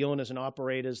 The owners and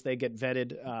operators, they get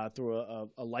vetted through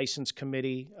a license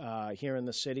committee here in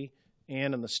the city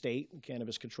and in the state,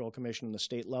 Cannabis Control Commission in the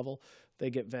state level. They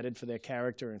get vetted for their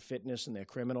character and fitness and their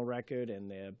criminal record and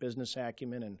their business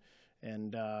acumen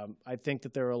And I think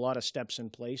that there are a lot of steps in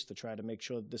place to try to make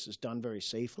sure that this is done very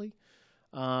safely.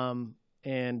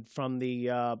 And from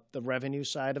the revenue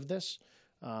side of this,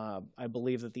 I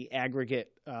believe that the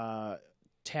aggregate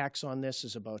tax on this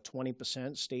is about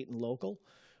 20% state and local.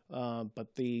 But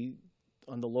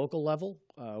on the local level,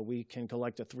 we can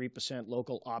collect a 3%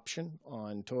 local option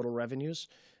on total revenues,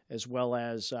 as well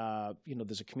as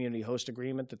there's a community host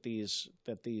agreement that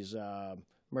these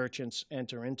merchants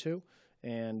enter into,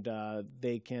 and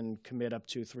they can commit up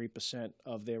to 3%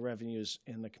 of their revenues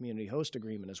in the community host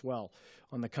agreement as well.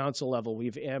 On the council level,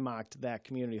 we've earmarked that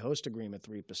community host agreement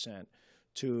 3%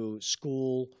 to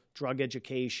school, drug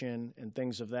education, and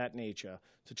things of that nature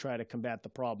to try to combat the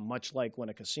problem. Much like when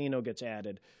a casino gets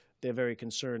added, they're very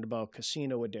concerned about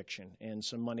casino addiction, and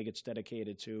some money gets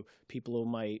dedicated to people who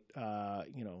might,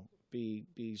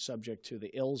 be subject to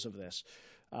the ills of this.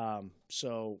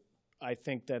 So I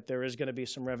think that there is going to be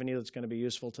some revenue that's going to be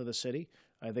useful to the city.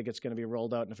 I think it's going to be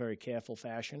rolled out in a very careful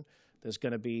fashion. There's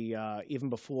going to be, even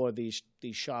before these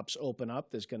shops open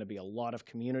up, there's going to be a lot of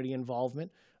community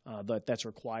involvement that's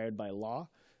required by law.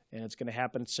 And it's going to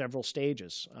happen in several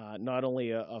stages, not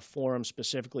only a forum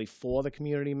specifically for the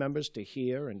community members to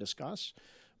hear and discuss,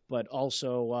 but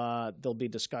also there'll be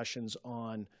discussions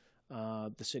on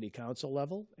the city council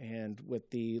level and with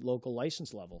the local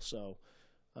license level. So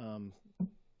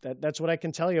that's what I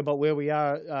can tell you about where we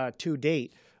are to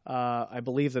date. I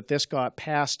believe that this got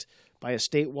passed by a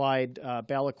statewide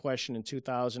ballot question in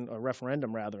 2000, or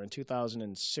referendum rather, in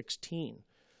 2016.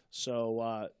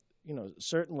 So,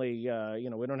 certainly,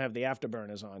 we don't have the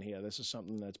afterburners on here. This is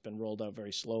something that's been rolled out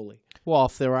very slowly. Well,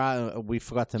 if there are, we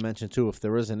forgot to mention too, if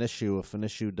there is an issue, if an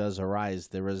issue does arise,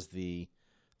 there is the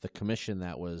commission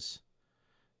that was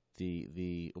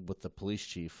with the police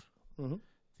chief. Mm-hmm.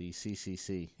 The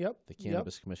CCC, yep, the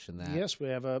Cannabis Commission. That yes, we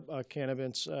have a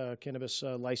cannabis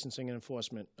licensing and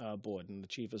enforcement board, and the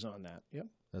chief is on that. Yep,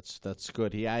 that's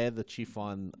good. I had the chief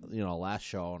on last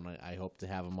show, and I hope to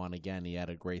have him on again. He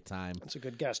had a great time. That's a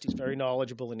good guest. He's very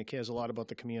knowledgeable, and he cares a lot about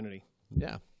the community.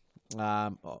 Yeah.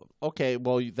 Okay.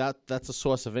 Well, that's a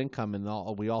source of income,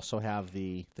 and we also have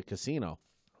the casino.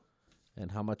 And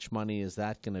how much money is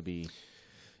that going to be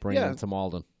bringing to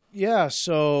Malden? Yeah,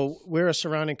 so we're a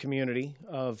surrounding community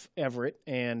of Everett,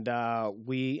 and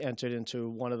we entered into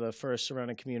one of the first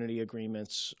surrounding community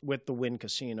agreements with the Wynn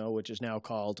Casino, which is now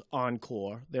called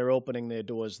Encore. They're opening their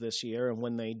doors this year, and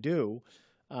when they do,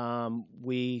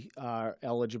 we are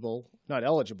not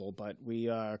eligible, but we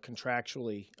are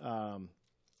contractually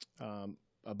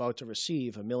about to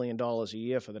receive $1 million a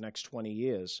year for the next 20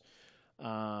 years.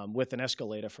 With an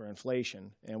escalator for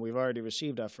inflation, and we've already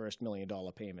received our first $1 million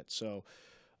payment. So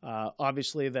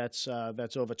obviously that's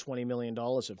over $20 million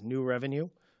of new revenue.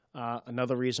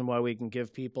 Another reason why we can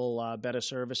give people better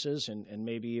services and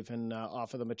maybe even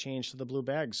offer them a change to the blue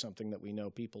bags, something that we know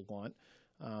people want,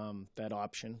 that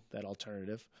option, that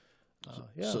alternative.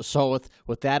 Yeah. So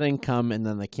with that income and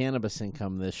then the cannabis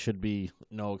income, there should be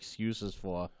no excuses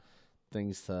for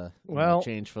things to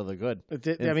change for the good.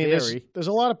 There's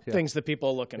a lot of things that people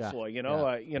are looking for.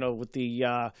 With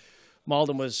the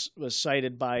Malden was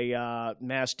cited by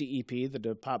Mass DEP, the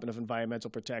Department of Environmental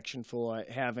Protection, for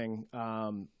having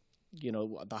the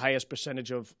highest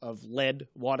percentage of lead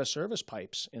water service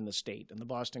pipes in the state, and the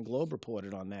Boston Globe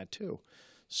reported on that too.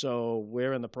 So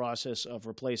we're in the process of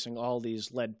replacing all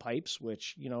these lead pipes,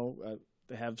 which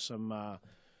have some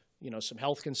some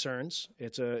health concerns.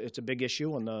 It's a big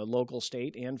issue on the local,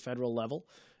 state, and federal level,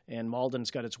 and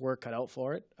Malden's got its work cut out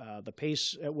for it. The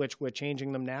pace at which we're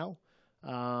changing them now,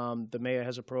 the mayor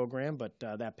has a program, but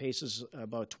that pace is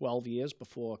about 12 years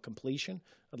before completion.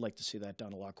 I'd like to see that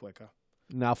done a lot quicker.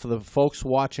 Now, for the folks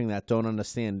watching that don't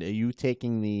understand, are you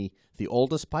taking the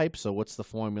oldest pipes, or what's the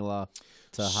formula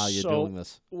to how you're doing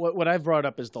this? What I've brought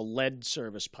up is the lead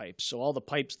service pipes. So all the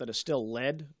pipes that are still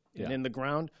lead and in the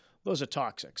ground, those are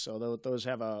toxic. So those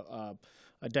have a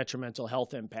detrimental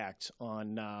health impact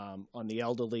on the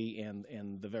elderly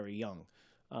and the very young.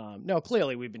 Now,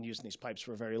 clearly, we've been using these pipes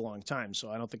for a very long time, so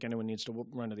I don't think anyone needs to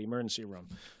run to the emergency room.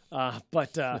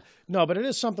 But it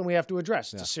is something we have to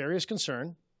address. It's a serious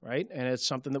concern, right? And it's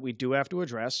something that we do have to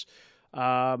address.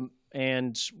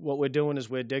 And what we're doing is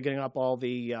we're digging up all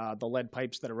the lead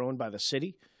pipes that are owned by the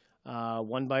city,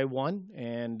 one by one,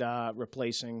 and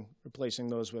replacing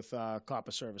those with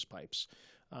copper service pipes.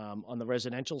 On the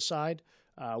residential side,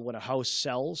 when a house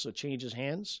sells or changes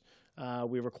hands,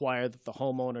 we require that the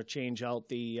homeowner change out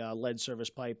the lead service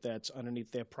pipe that's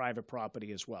underneath their private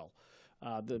property as well.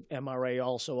 The MRA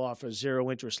also offers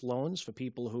zero-interest loans for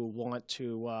people who want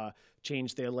to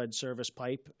change their lead service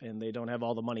pipe, and they don't have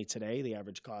all the money today. The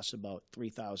average cost is about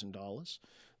 $3,000.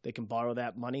 They can borrow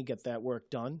that money, get that work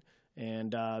done,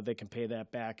 and they can pay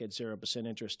that back at 0%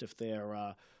 interest if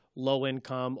they're low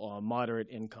income or moderate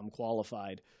income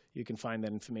qualified. You can find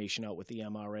that information out with the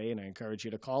MRA, and I encourage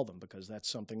you to call them because that's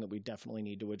something that we definitely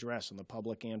need to address on the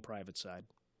public and private side.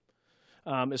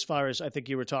 As far as I think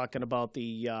you were talking about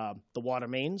the water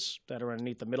mains that are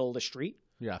underneath the middle of the street.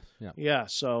 Yeah.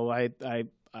 So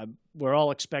we're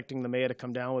all expecting the mayor to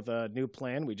come down with a new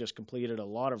plan. We just completed a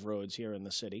lot of roads here in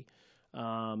the city,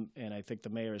 and I think the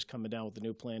mayor is coming down with a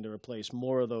new plan to replace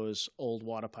more of those old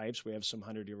water pipes. We have some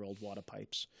 100-year-old water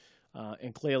pipes,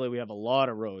 and clearly we have a lot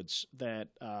of roads that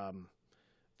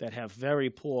have very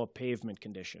poor pavement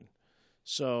condition.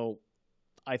 So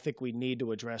I think we need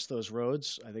to address those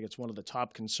roads. I think it's one of the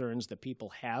top concerns that people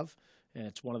have, and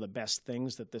it's one of the best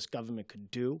things that this government could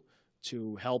do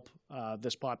to help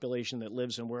this population that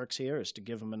lives and works here is to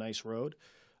give them a nice road.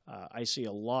 I see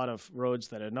a lot of roads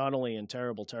that are not only in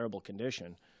terrible, terrible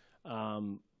condition,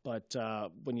 but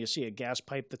when you see a gas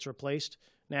pipe that's replaced,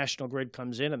 National Grid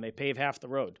comes in and they pave half the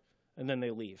road, and then they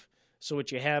leave. So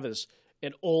what you have is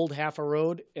an old half a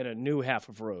road and a new half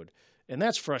of road. And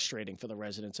that's frustrating for the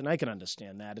residents, and I can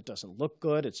understand that. It doesn't look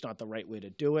good. It's not the right way to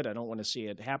do it. I don't want to see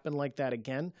it happen like that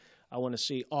again. I want to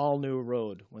see all new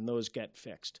road when those get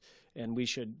fixed. And we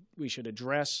should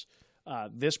address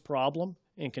this problem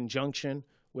in conjunction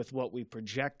with what we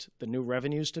project the new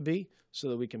revenues to be so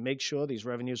that we can make sure these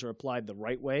revenues are applied the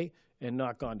right way and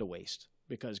not gone to waste.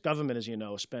 Because government, as you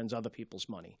know, spends other people's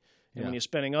money. And when you're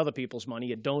spending other people's money,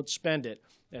 you don't spend it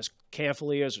as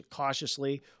carefully, as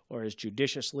cautiously, or as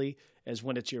judiciously as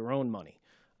when it's your own money.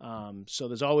 So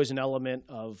there's always an element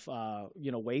of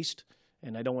waste,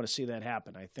 and I don't want to see that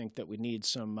happen. I think that we need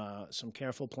some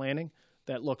careful planning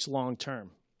that looks long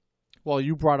term. Well,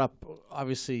 you brought up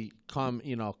obviously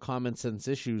common sense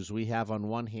issues. We have on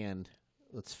one hand,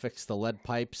 let's fix the lead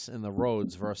pipes in the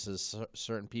roads versus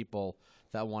certain people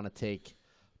that want to take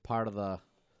part of the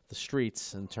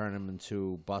streets and turn them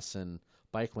into bus and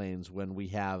bike lanes when we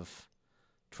have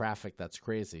traffic that's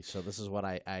crazy. So this is what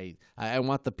I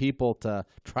want the people to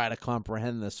try to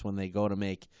comprehend this when they go to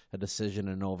make a decision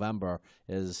in November,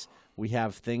 is we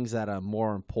have things that are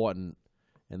more important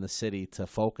in the city to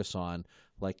focus on,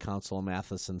 like Councilor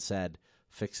Matheson said,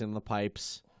 fixing the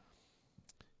pipes,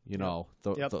 the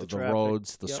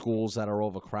roads, the schools that are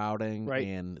overcrowding. Right.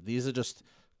 And these are just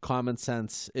common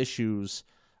sense issues.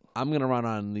 I'm going to run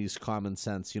on these common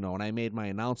sense. When I made my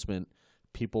announcement,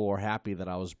 people were happy that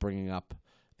I was bringing up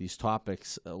these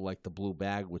topics like the blue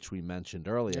bag, which we mentioned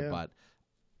earlier. But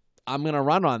I'm going to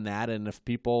run on that, and if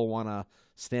people want to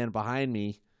stand behind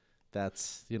me,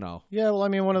 that's. Yeah, well, I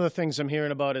mean, one of the things I'm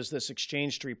hearing about is this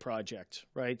Exchange Street project,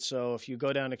 right? So if you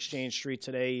go down Exchange Street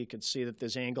today, you can see that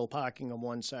there's angle parking on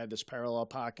one side, there's parallel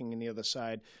parking on the other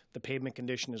side. The pavement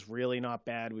condition is really not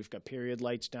bad. We've got period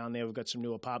lights down there. We've got some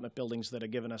new apartment buildings that are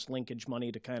giving us linkage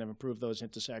money to kind of improve those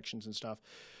intersections and stuff.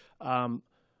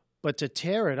 But to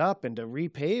tear it up and to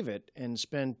repave it and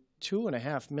spend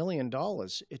 $2.5 million,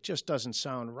 it just doesn't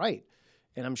sound right.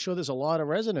 And I'm sure there's a lot of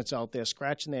residents out there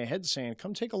scratching their heads saying,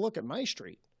 come take a look at my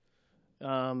street.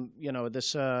 When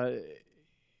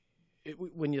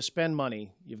you spend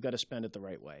money, you've got to spend it the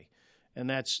right way. And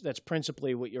that's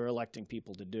principally what you're electing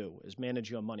people to do, is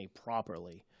manage your money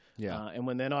properly. Yeah. And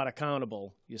when they're not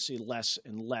accountable, you see less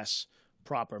and less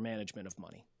proper management of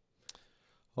money.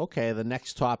 Okay, the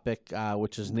next topic,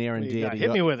 which is near and dear to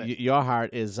hit me with it. Your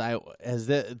heart, is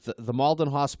the Malden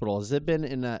Hospital. Has it been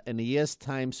in a year's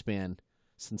time span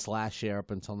since last year up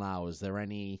until now? Is there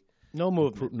any no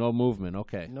movement? No movement.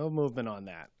 Okay, no movement on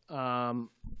that. I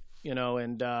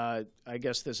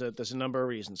guess there's a number of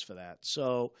reasons for that.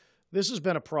 So this has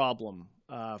been a problem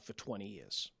for 20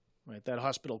 years. Right, that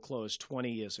hospital closed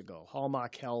 20 years ago.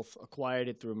 Hallmark Health acquired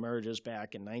it through mergers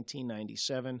back in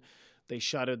 1997. They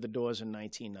shuttered the doors in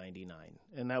 1999,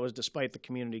 and that was despite the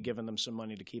community giving them some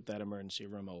money to keep that emergency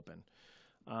room open.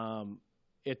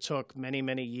 It took many,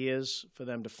 many years for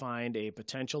them to find a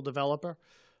potential developer,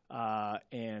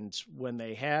 and when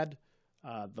they had,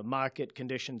 the market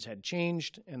conditions had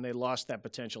changed, and they lost that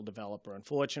potential developer.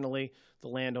 Unfortunately, the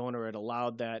landowner had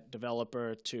allowed that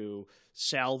developer to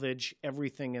salvage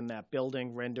everything in that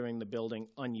building, rendering the building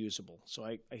unusable. So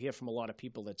I hear from a lot of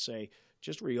people that say,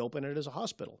 just reopen it as a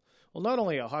hospital. Well, not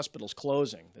only are hospitals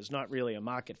closing, there's not really a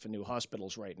market for new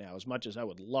hospitals right now, as much as I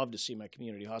would love to see my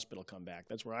community hospital come back.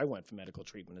 That's where I went for medical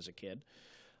treatment as a kid.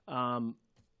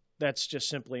 That's just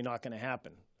simply not going to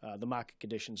happen. The market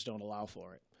conditions don't allow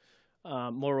for it.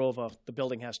 Moreover, the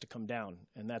building has to come down,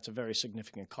 and that's a very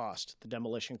significant cost. The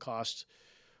demolition cost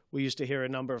We used to hear a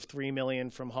number of $3 million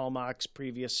from Hallmark's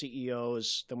previous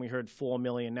CEOs. Then we heard $4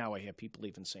 million. Now I hear people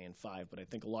even saying $5 million, but I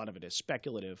think a lot of it is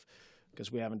speculative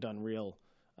because we haven't done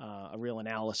a real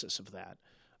analysis of that.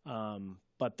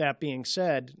 But that being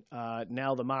said,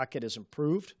 now the market has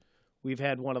improved. We've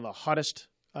had one of the hottest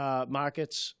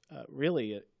markets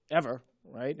really ever,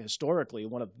 right? Historically,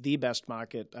 one of the best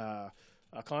market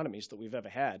economies that we've ever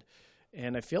had.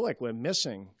 And I feel like we're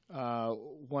missing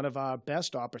one of our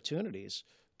best opportunities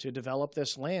to develop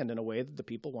this land in a way that the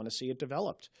people want to see it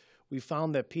developed. We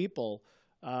found that people,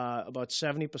 about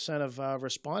 70% of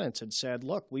respondents had said,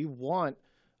 look, we want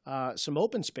some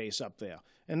open space up there.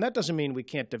 And that doesn't mean we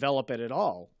can't develop it at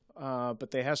all, but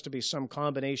there has to be some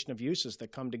combination of uses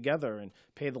that come together and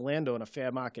pay the landowner a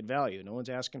fair market value. No one's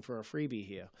asking for a freebie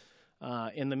here.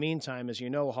 In the meantime, as you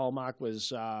know, Hallmark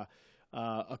was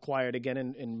acquired again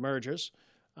in mergers.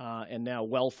 And now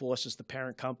Wellforce is the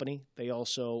parent company. They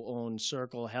also own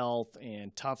Circle Health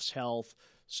and Tufts Health.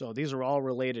 So these are all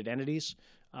related entities.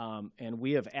 And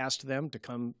we have asked them to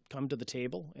come to the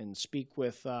table and speak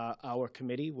with our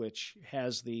committee, which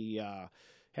has the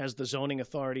zoning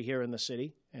authority here in the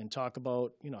city, and talk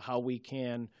about how we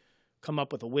can come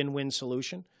up with a win-win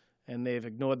solution. And they've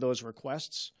ignored those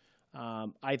requests.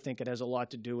 I think it has a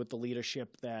lot to do with the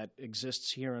leadership that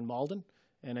exists here in Malden.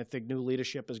 And I think new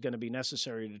leadership is going to be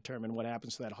necessary to determine what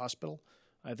happens to that hospital.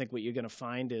 I think what you're going to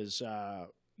find is, the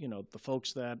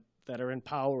folks that are in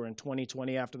power in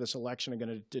 2020 after this election are going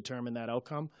to determine that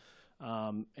outcome.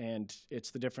 And it's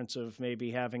the difference of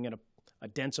maybe having a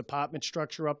dense apartment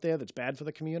structure up there that's bad for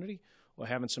the community, or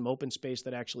having some open space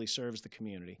that actually serves the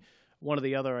community. One of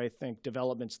the other, I think,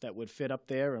 developments that would fit up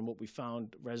there, and what we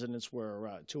found residents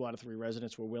were, 2 out of 3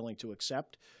 residents were willing to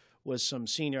accept, was some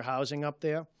senior housing up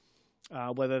there.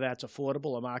 Whether that's affordable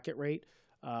or market rate,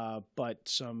 but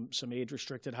some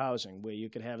age-restricted housing where you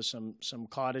could have some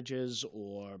cottages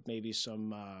or maybe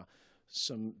some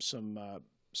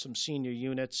senior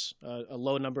units, a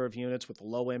low number of units with a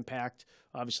low impact.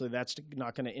 Obviously, that's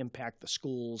not going to impact the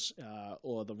schools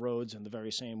or the roads in the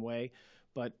very same way,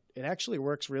 but it actually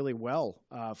works really well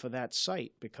for that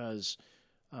site because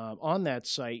on that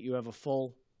site you have a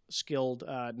full skilled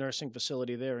nursing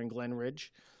facility there in Glen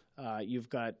Ridge. You've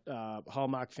got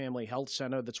Hallmark Family Health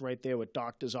Center that's right there with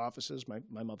doctors' offices.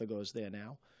 My mother goes there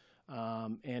now.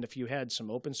 And if you had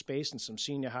some open space and some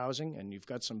senior housing and you've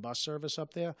got some bus service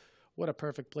up there, what a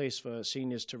perfect place for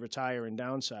seniors to retire and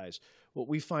downsize. What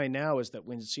we find now is that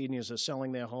when seniors are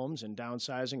selling their homes and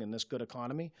downsizing in this good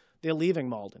economy, they're leaving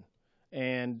Malden.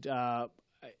 And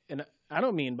I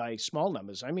don't mean by small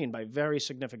numbers. I mean by very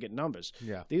significant numbers.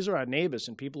 Yeah. These are our neighbors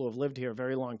and people who have lived here a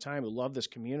very long time, who love this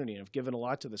community and have given a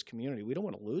lot to this community. We don't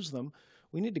want to lose them.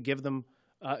 We need to give them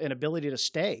an ability to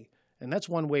stay. And that's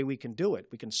one way we can do it.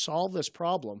 We can solve this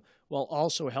problem while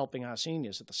also helping our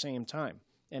seniors at the same time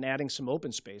and adding some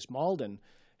open space. Malden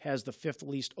has the 5th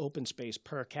least open space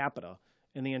per capita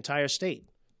in the entire state.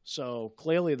 So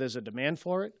clearly there's a demand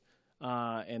for it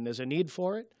and there's a need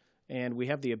for it. And we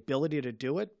have the ability to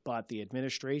do it, but the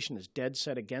administration is dead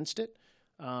set against it.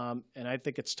 And I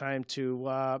think it's time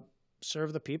to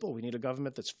serve the people. We need a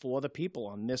government that's for the people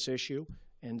on this issue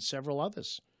and several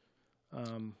others.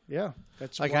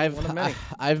 That's like one of many.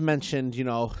 I've mentioned,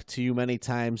 to you many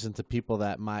times and to people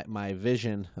that my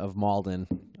vision of Malden,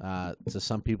 to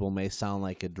some people may sound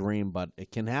like a dream, but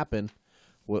it can happen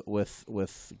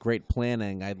with great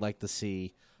planning. I'd like to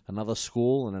see another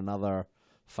school and another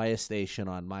fire station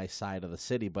on my side of the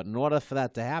city. But in order for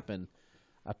that to happen,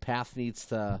 a path needs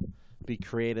to be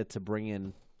created to bring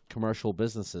in commercial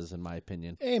businesses, in my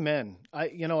opinion. Amen.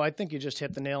 I think you just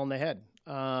hit the nail on the head.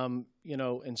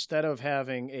 Instead of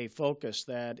having a focus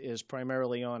that is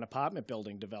primarily on apartment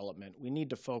building development, we need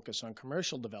to focus on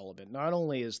commercial development. Not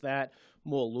only is that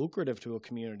more lucrative to a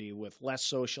community with less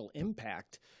social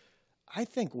impact, I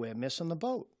think we're missing the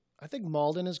boat. I think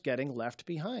Malden is getting left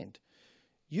behind.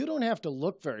 You don't have to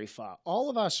look very far. All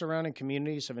of our surrounding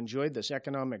communities have enjoyed this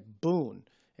economic boon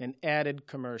and added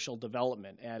commercial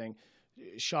development, adding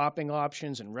shopping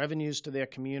options and revenues to their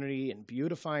community and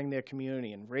beautifying their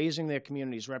community and raising their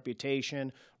community's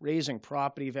reputation, raising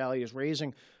property values,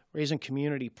 raising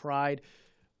community pride.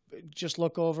 Just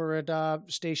look over at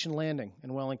Station Landing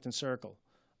in Wellington Circle.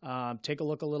 Take a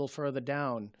look a little further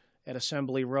down at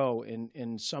Assembly Row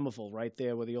in Somerville, right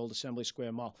there with the old Assembly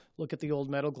Square Mall. Look at the old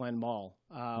Meadow Glen Mall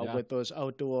with those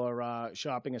outdoor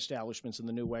shopping establishments and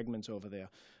the new Wegmans over there.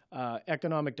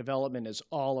 Economic development is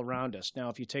all around us. Now,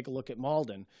 if you take a look at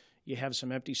Malden, You have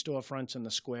some empty storefronts in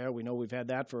the square. We know we've had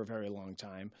that for a very long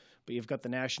time. But you've got the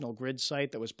National Grid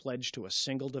site that was pledged to a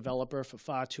single developer for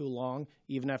far too long,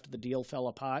 even after the deal fell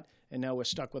apart. And now we're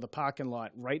stuck with a parking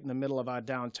lot right in the middle of our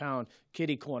downtown,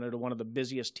 kitty corner to one of the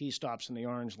busiest T-stops in the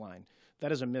Orange Line.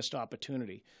 That is a missed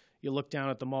opportunity. You look down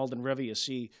at the Malden River, you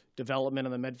see development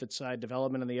on the Medford side,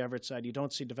 development on the Everett side. You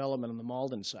don't see development on the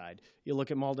Malden side. You look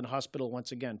at Malden Hospital,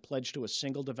 once again, pledged to a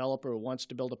single developer who wants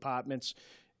to build apartments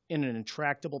in an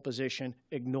intractable position,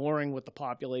 ignoring what the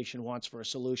population wants for a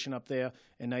solution up there,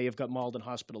 and now you've got Malden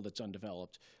Hospital that's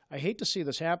undeveloped. I hate to see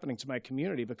this happening to my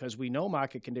community because we know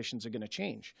market conditions are going to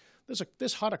change.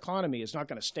 This hot economy is not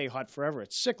going to stay hot forever.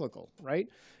 It's cyclical, right?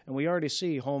 And we already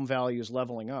see home values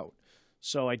leveling out.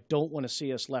 So I don't want to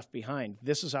see us left behind.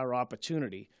 This is our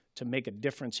opportunity to make a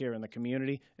difference here in the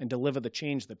community and deliver the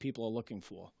change that people are looking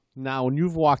for. Now, when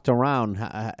you've walked around,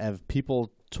 have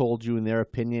people told you, in their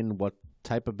opinion, what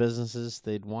type of businesses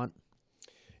they'd want?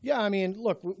 Yeah, I mean,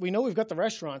 look, we know we've got the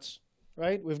restaurants,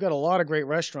 right? We've got a lot of great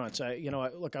restaurants. I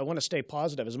want to stay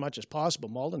positive as much as possible.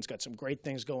 Malden's got some great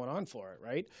things going on for it,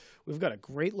 right? We've got a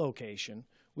great location.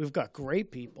 We've got great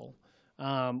people.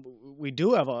 We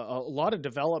do have a lot of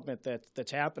development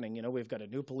that's happening. You know, we've got a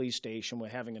new police station. We're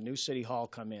having a new city hall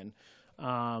come in.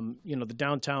 The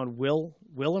downtown will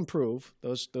improve.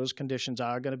 Those conditions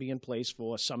are going to be in place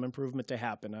for some improvement to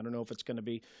happen. I don't know if it's going to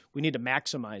be, we need to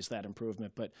maximize that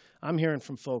improvement, but I'm hearing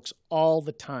from folks all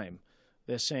the time.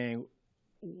 They're saying,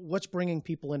 what's bringing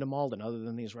people into Malden other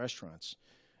than these restaurants?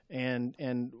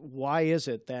 And why is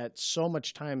it that so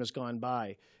much time has gone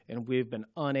by and we've been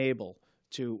unable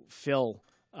to fill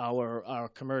our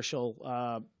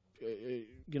commercial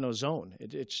zone?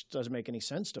 It just doesn't make any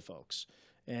sense to folks.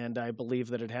 And I believe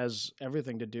that it has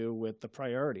everything to do with the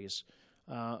priorities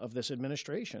of this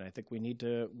administration. I think we need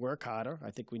to work harder.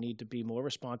 I think we need to be more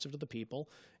responsive to the people.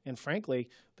 And frankly,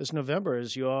 this November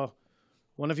is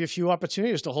one of your few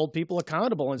opportunities to hold people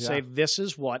accountable and say, this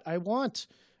is what I want.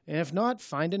 And if not,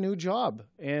 find a new job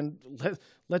and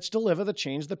let's deliver the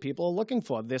change that people are looking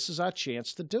for. This is our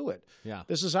chance to do it. Yeah.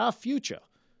 This is our future.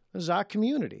 This is our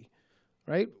community,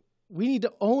 right? We need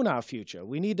to own our future.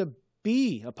 We need to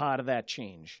be a part of that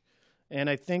change. And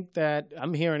I think that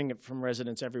I'm hearing it from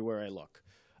residents everywhere I look.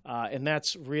 And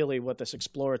that's really what this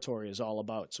exploratory is all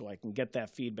about, so I can get that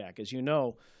feedback. As you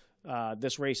know,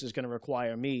 this race is going to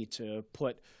require me to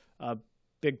put a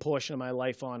big portion of my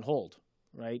life on hold,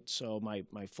 right? So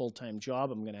my full-time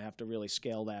job, I'm going to have to really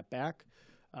scale that back.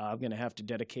 I'm going to have to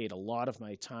dedicate a lot of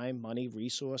my time, money,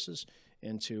 resources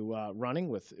into running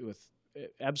with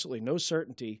absolutely no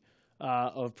certainty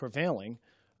of prevailing,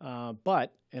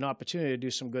 but an opportunity to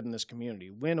do some good in this community.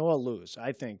 Win or lose,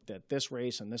 I think that this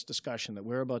race and this discussion that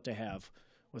we're about to have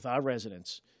with our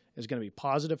residents is going to be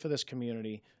positive for this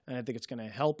community, and I think it's going to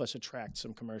help us attract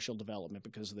some commercial development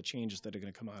because of the changes that are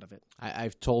going to come out of it.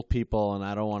 I've told people, and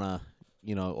I don't want to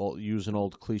use an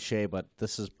old cliche, but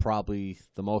this is probably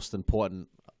the most important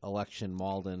election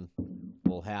Malden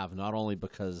will have, not only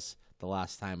because the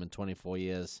last time in 24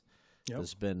 years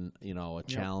there's been, a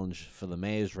challenge for the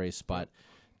mayor's race, but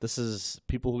this is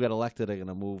people who get elected are going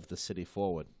to move the city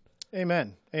forward.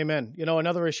 Amen. Amen.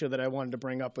 Another issue that I wanted to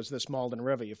bring up was this Malden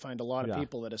River. You find a lot of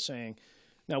people that are saying,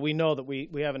 now we know that we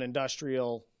have an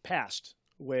industrial past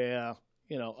where,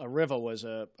 a river was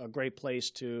a great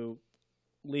place to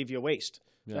leave your waste.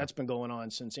 Yeah. That's been going on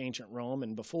since ancient Rome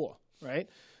and before, right?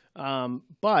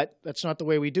 But that's not the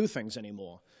way we do things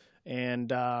anymore. And,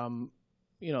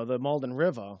 the Malden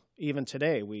River, even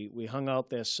today, we hung out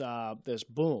this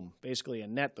boom, basically a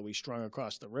net that we strung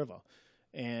across the river.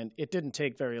 And it didn't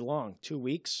take very long, 2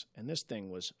 weeks, and this thing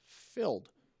was filled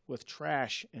with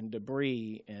trash and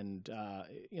debris and,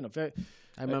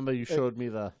 I remember you showed me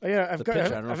the I've got,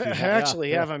 picture. I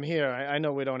actually have them here. I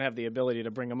know we don't have the ability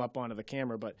to bring them up onto the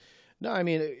camera, but no, I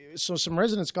mean, so some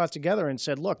residents got together and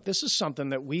said, look, this is something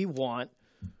that we want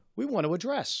to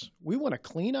address. We want to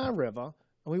clean our river,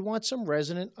 and we want some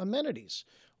resident amenities.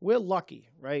 We're lucky,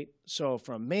 right? So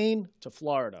from Maine to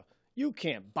Florida, you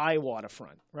can't buy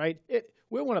waterfront, right?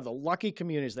 We're one of the lucky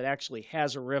communities that actually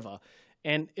has a river,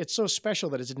 and it's so special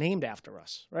that it's named after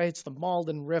us, right? It's the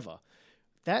Malden River.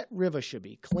 That river should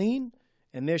be clean,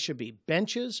 and there should be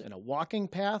benches and a walking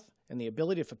path and the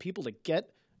ability for people to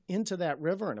get into that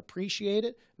river and appreciate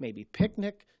it, maybe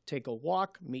picnic, take a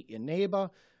walk, meet your neighbor.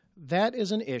 That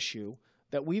is an issue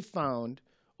that we've found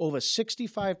over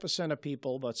 65% of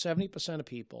people, about 70% of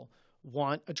people,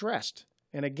 want addressed.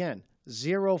 And again,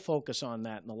 zero focus on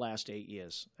that in the last 8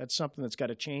 years. That's something that's got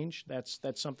to change. That's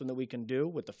something that we can do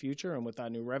with the future and with our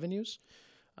new revenues.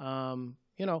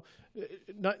 You know,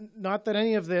 not that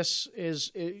any of this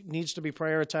it needs to be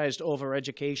prioritized over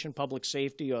education, public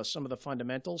safety, or some of the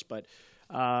fundamentals, but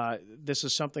this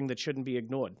is something that shouldn't be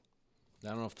ignored. I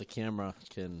don't know if the camera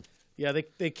can. Yeah,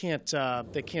 they can't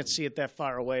see it that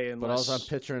far away. Unless... But also I'm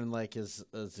picturing like is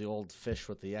the old fish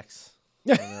with the X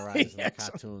on their eyes in the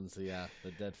cartoons, the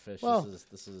dead fish. Well,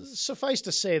 this is suffice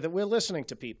to say that we're listening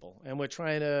to people, and we're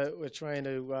trying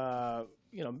to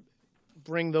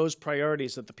bring those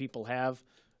priorities that the people have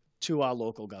to our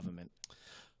local government.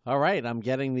 All right, I'm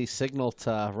getting the signal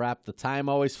to wrap. The time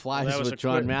always flies with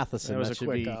John Matheson. That was a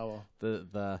quick be hour.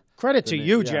 The credit to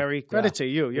you, Jerry. Credit to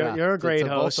you. You're a great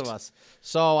host. Both of us.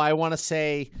 So I want to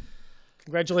say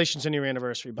congratulations on your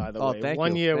anniversary, by the way. Thank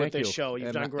One you. year Thank with this you. show.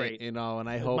 You've done great. And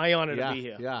I it's hope my honor to be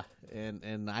here. Yeah,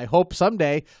 and I hope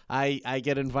someday I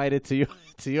get invited to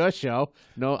your show.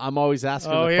 No, I'm always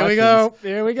asking. Oh, the here questions. we go.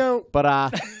 Here we go.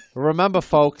 But remember,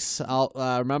 folks, I'll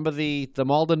remember the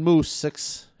Malden Moose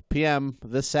 6 p.m.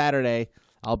 this Saturday.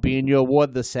 I'll be in your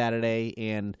ward this Saturday,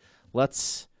 and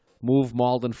let's move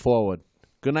Malden forward.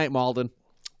 Good night, Malden.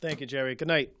 Thank you, Jerry. Good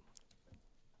night.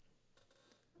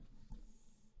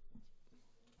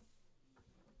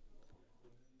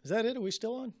 Is that it? Are we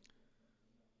still on?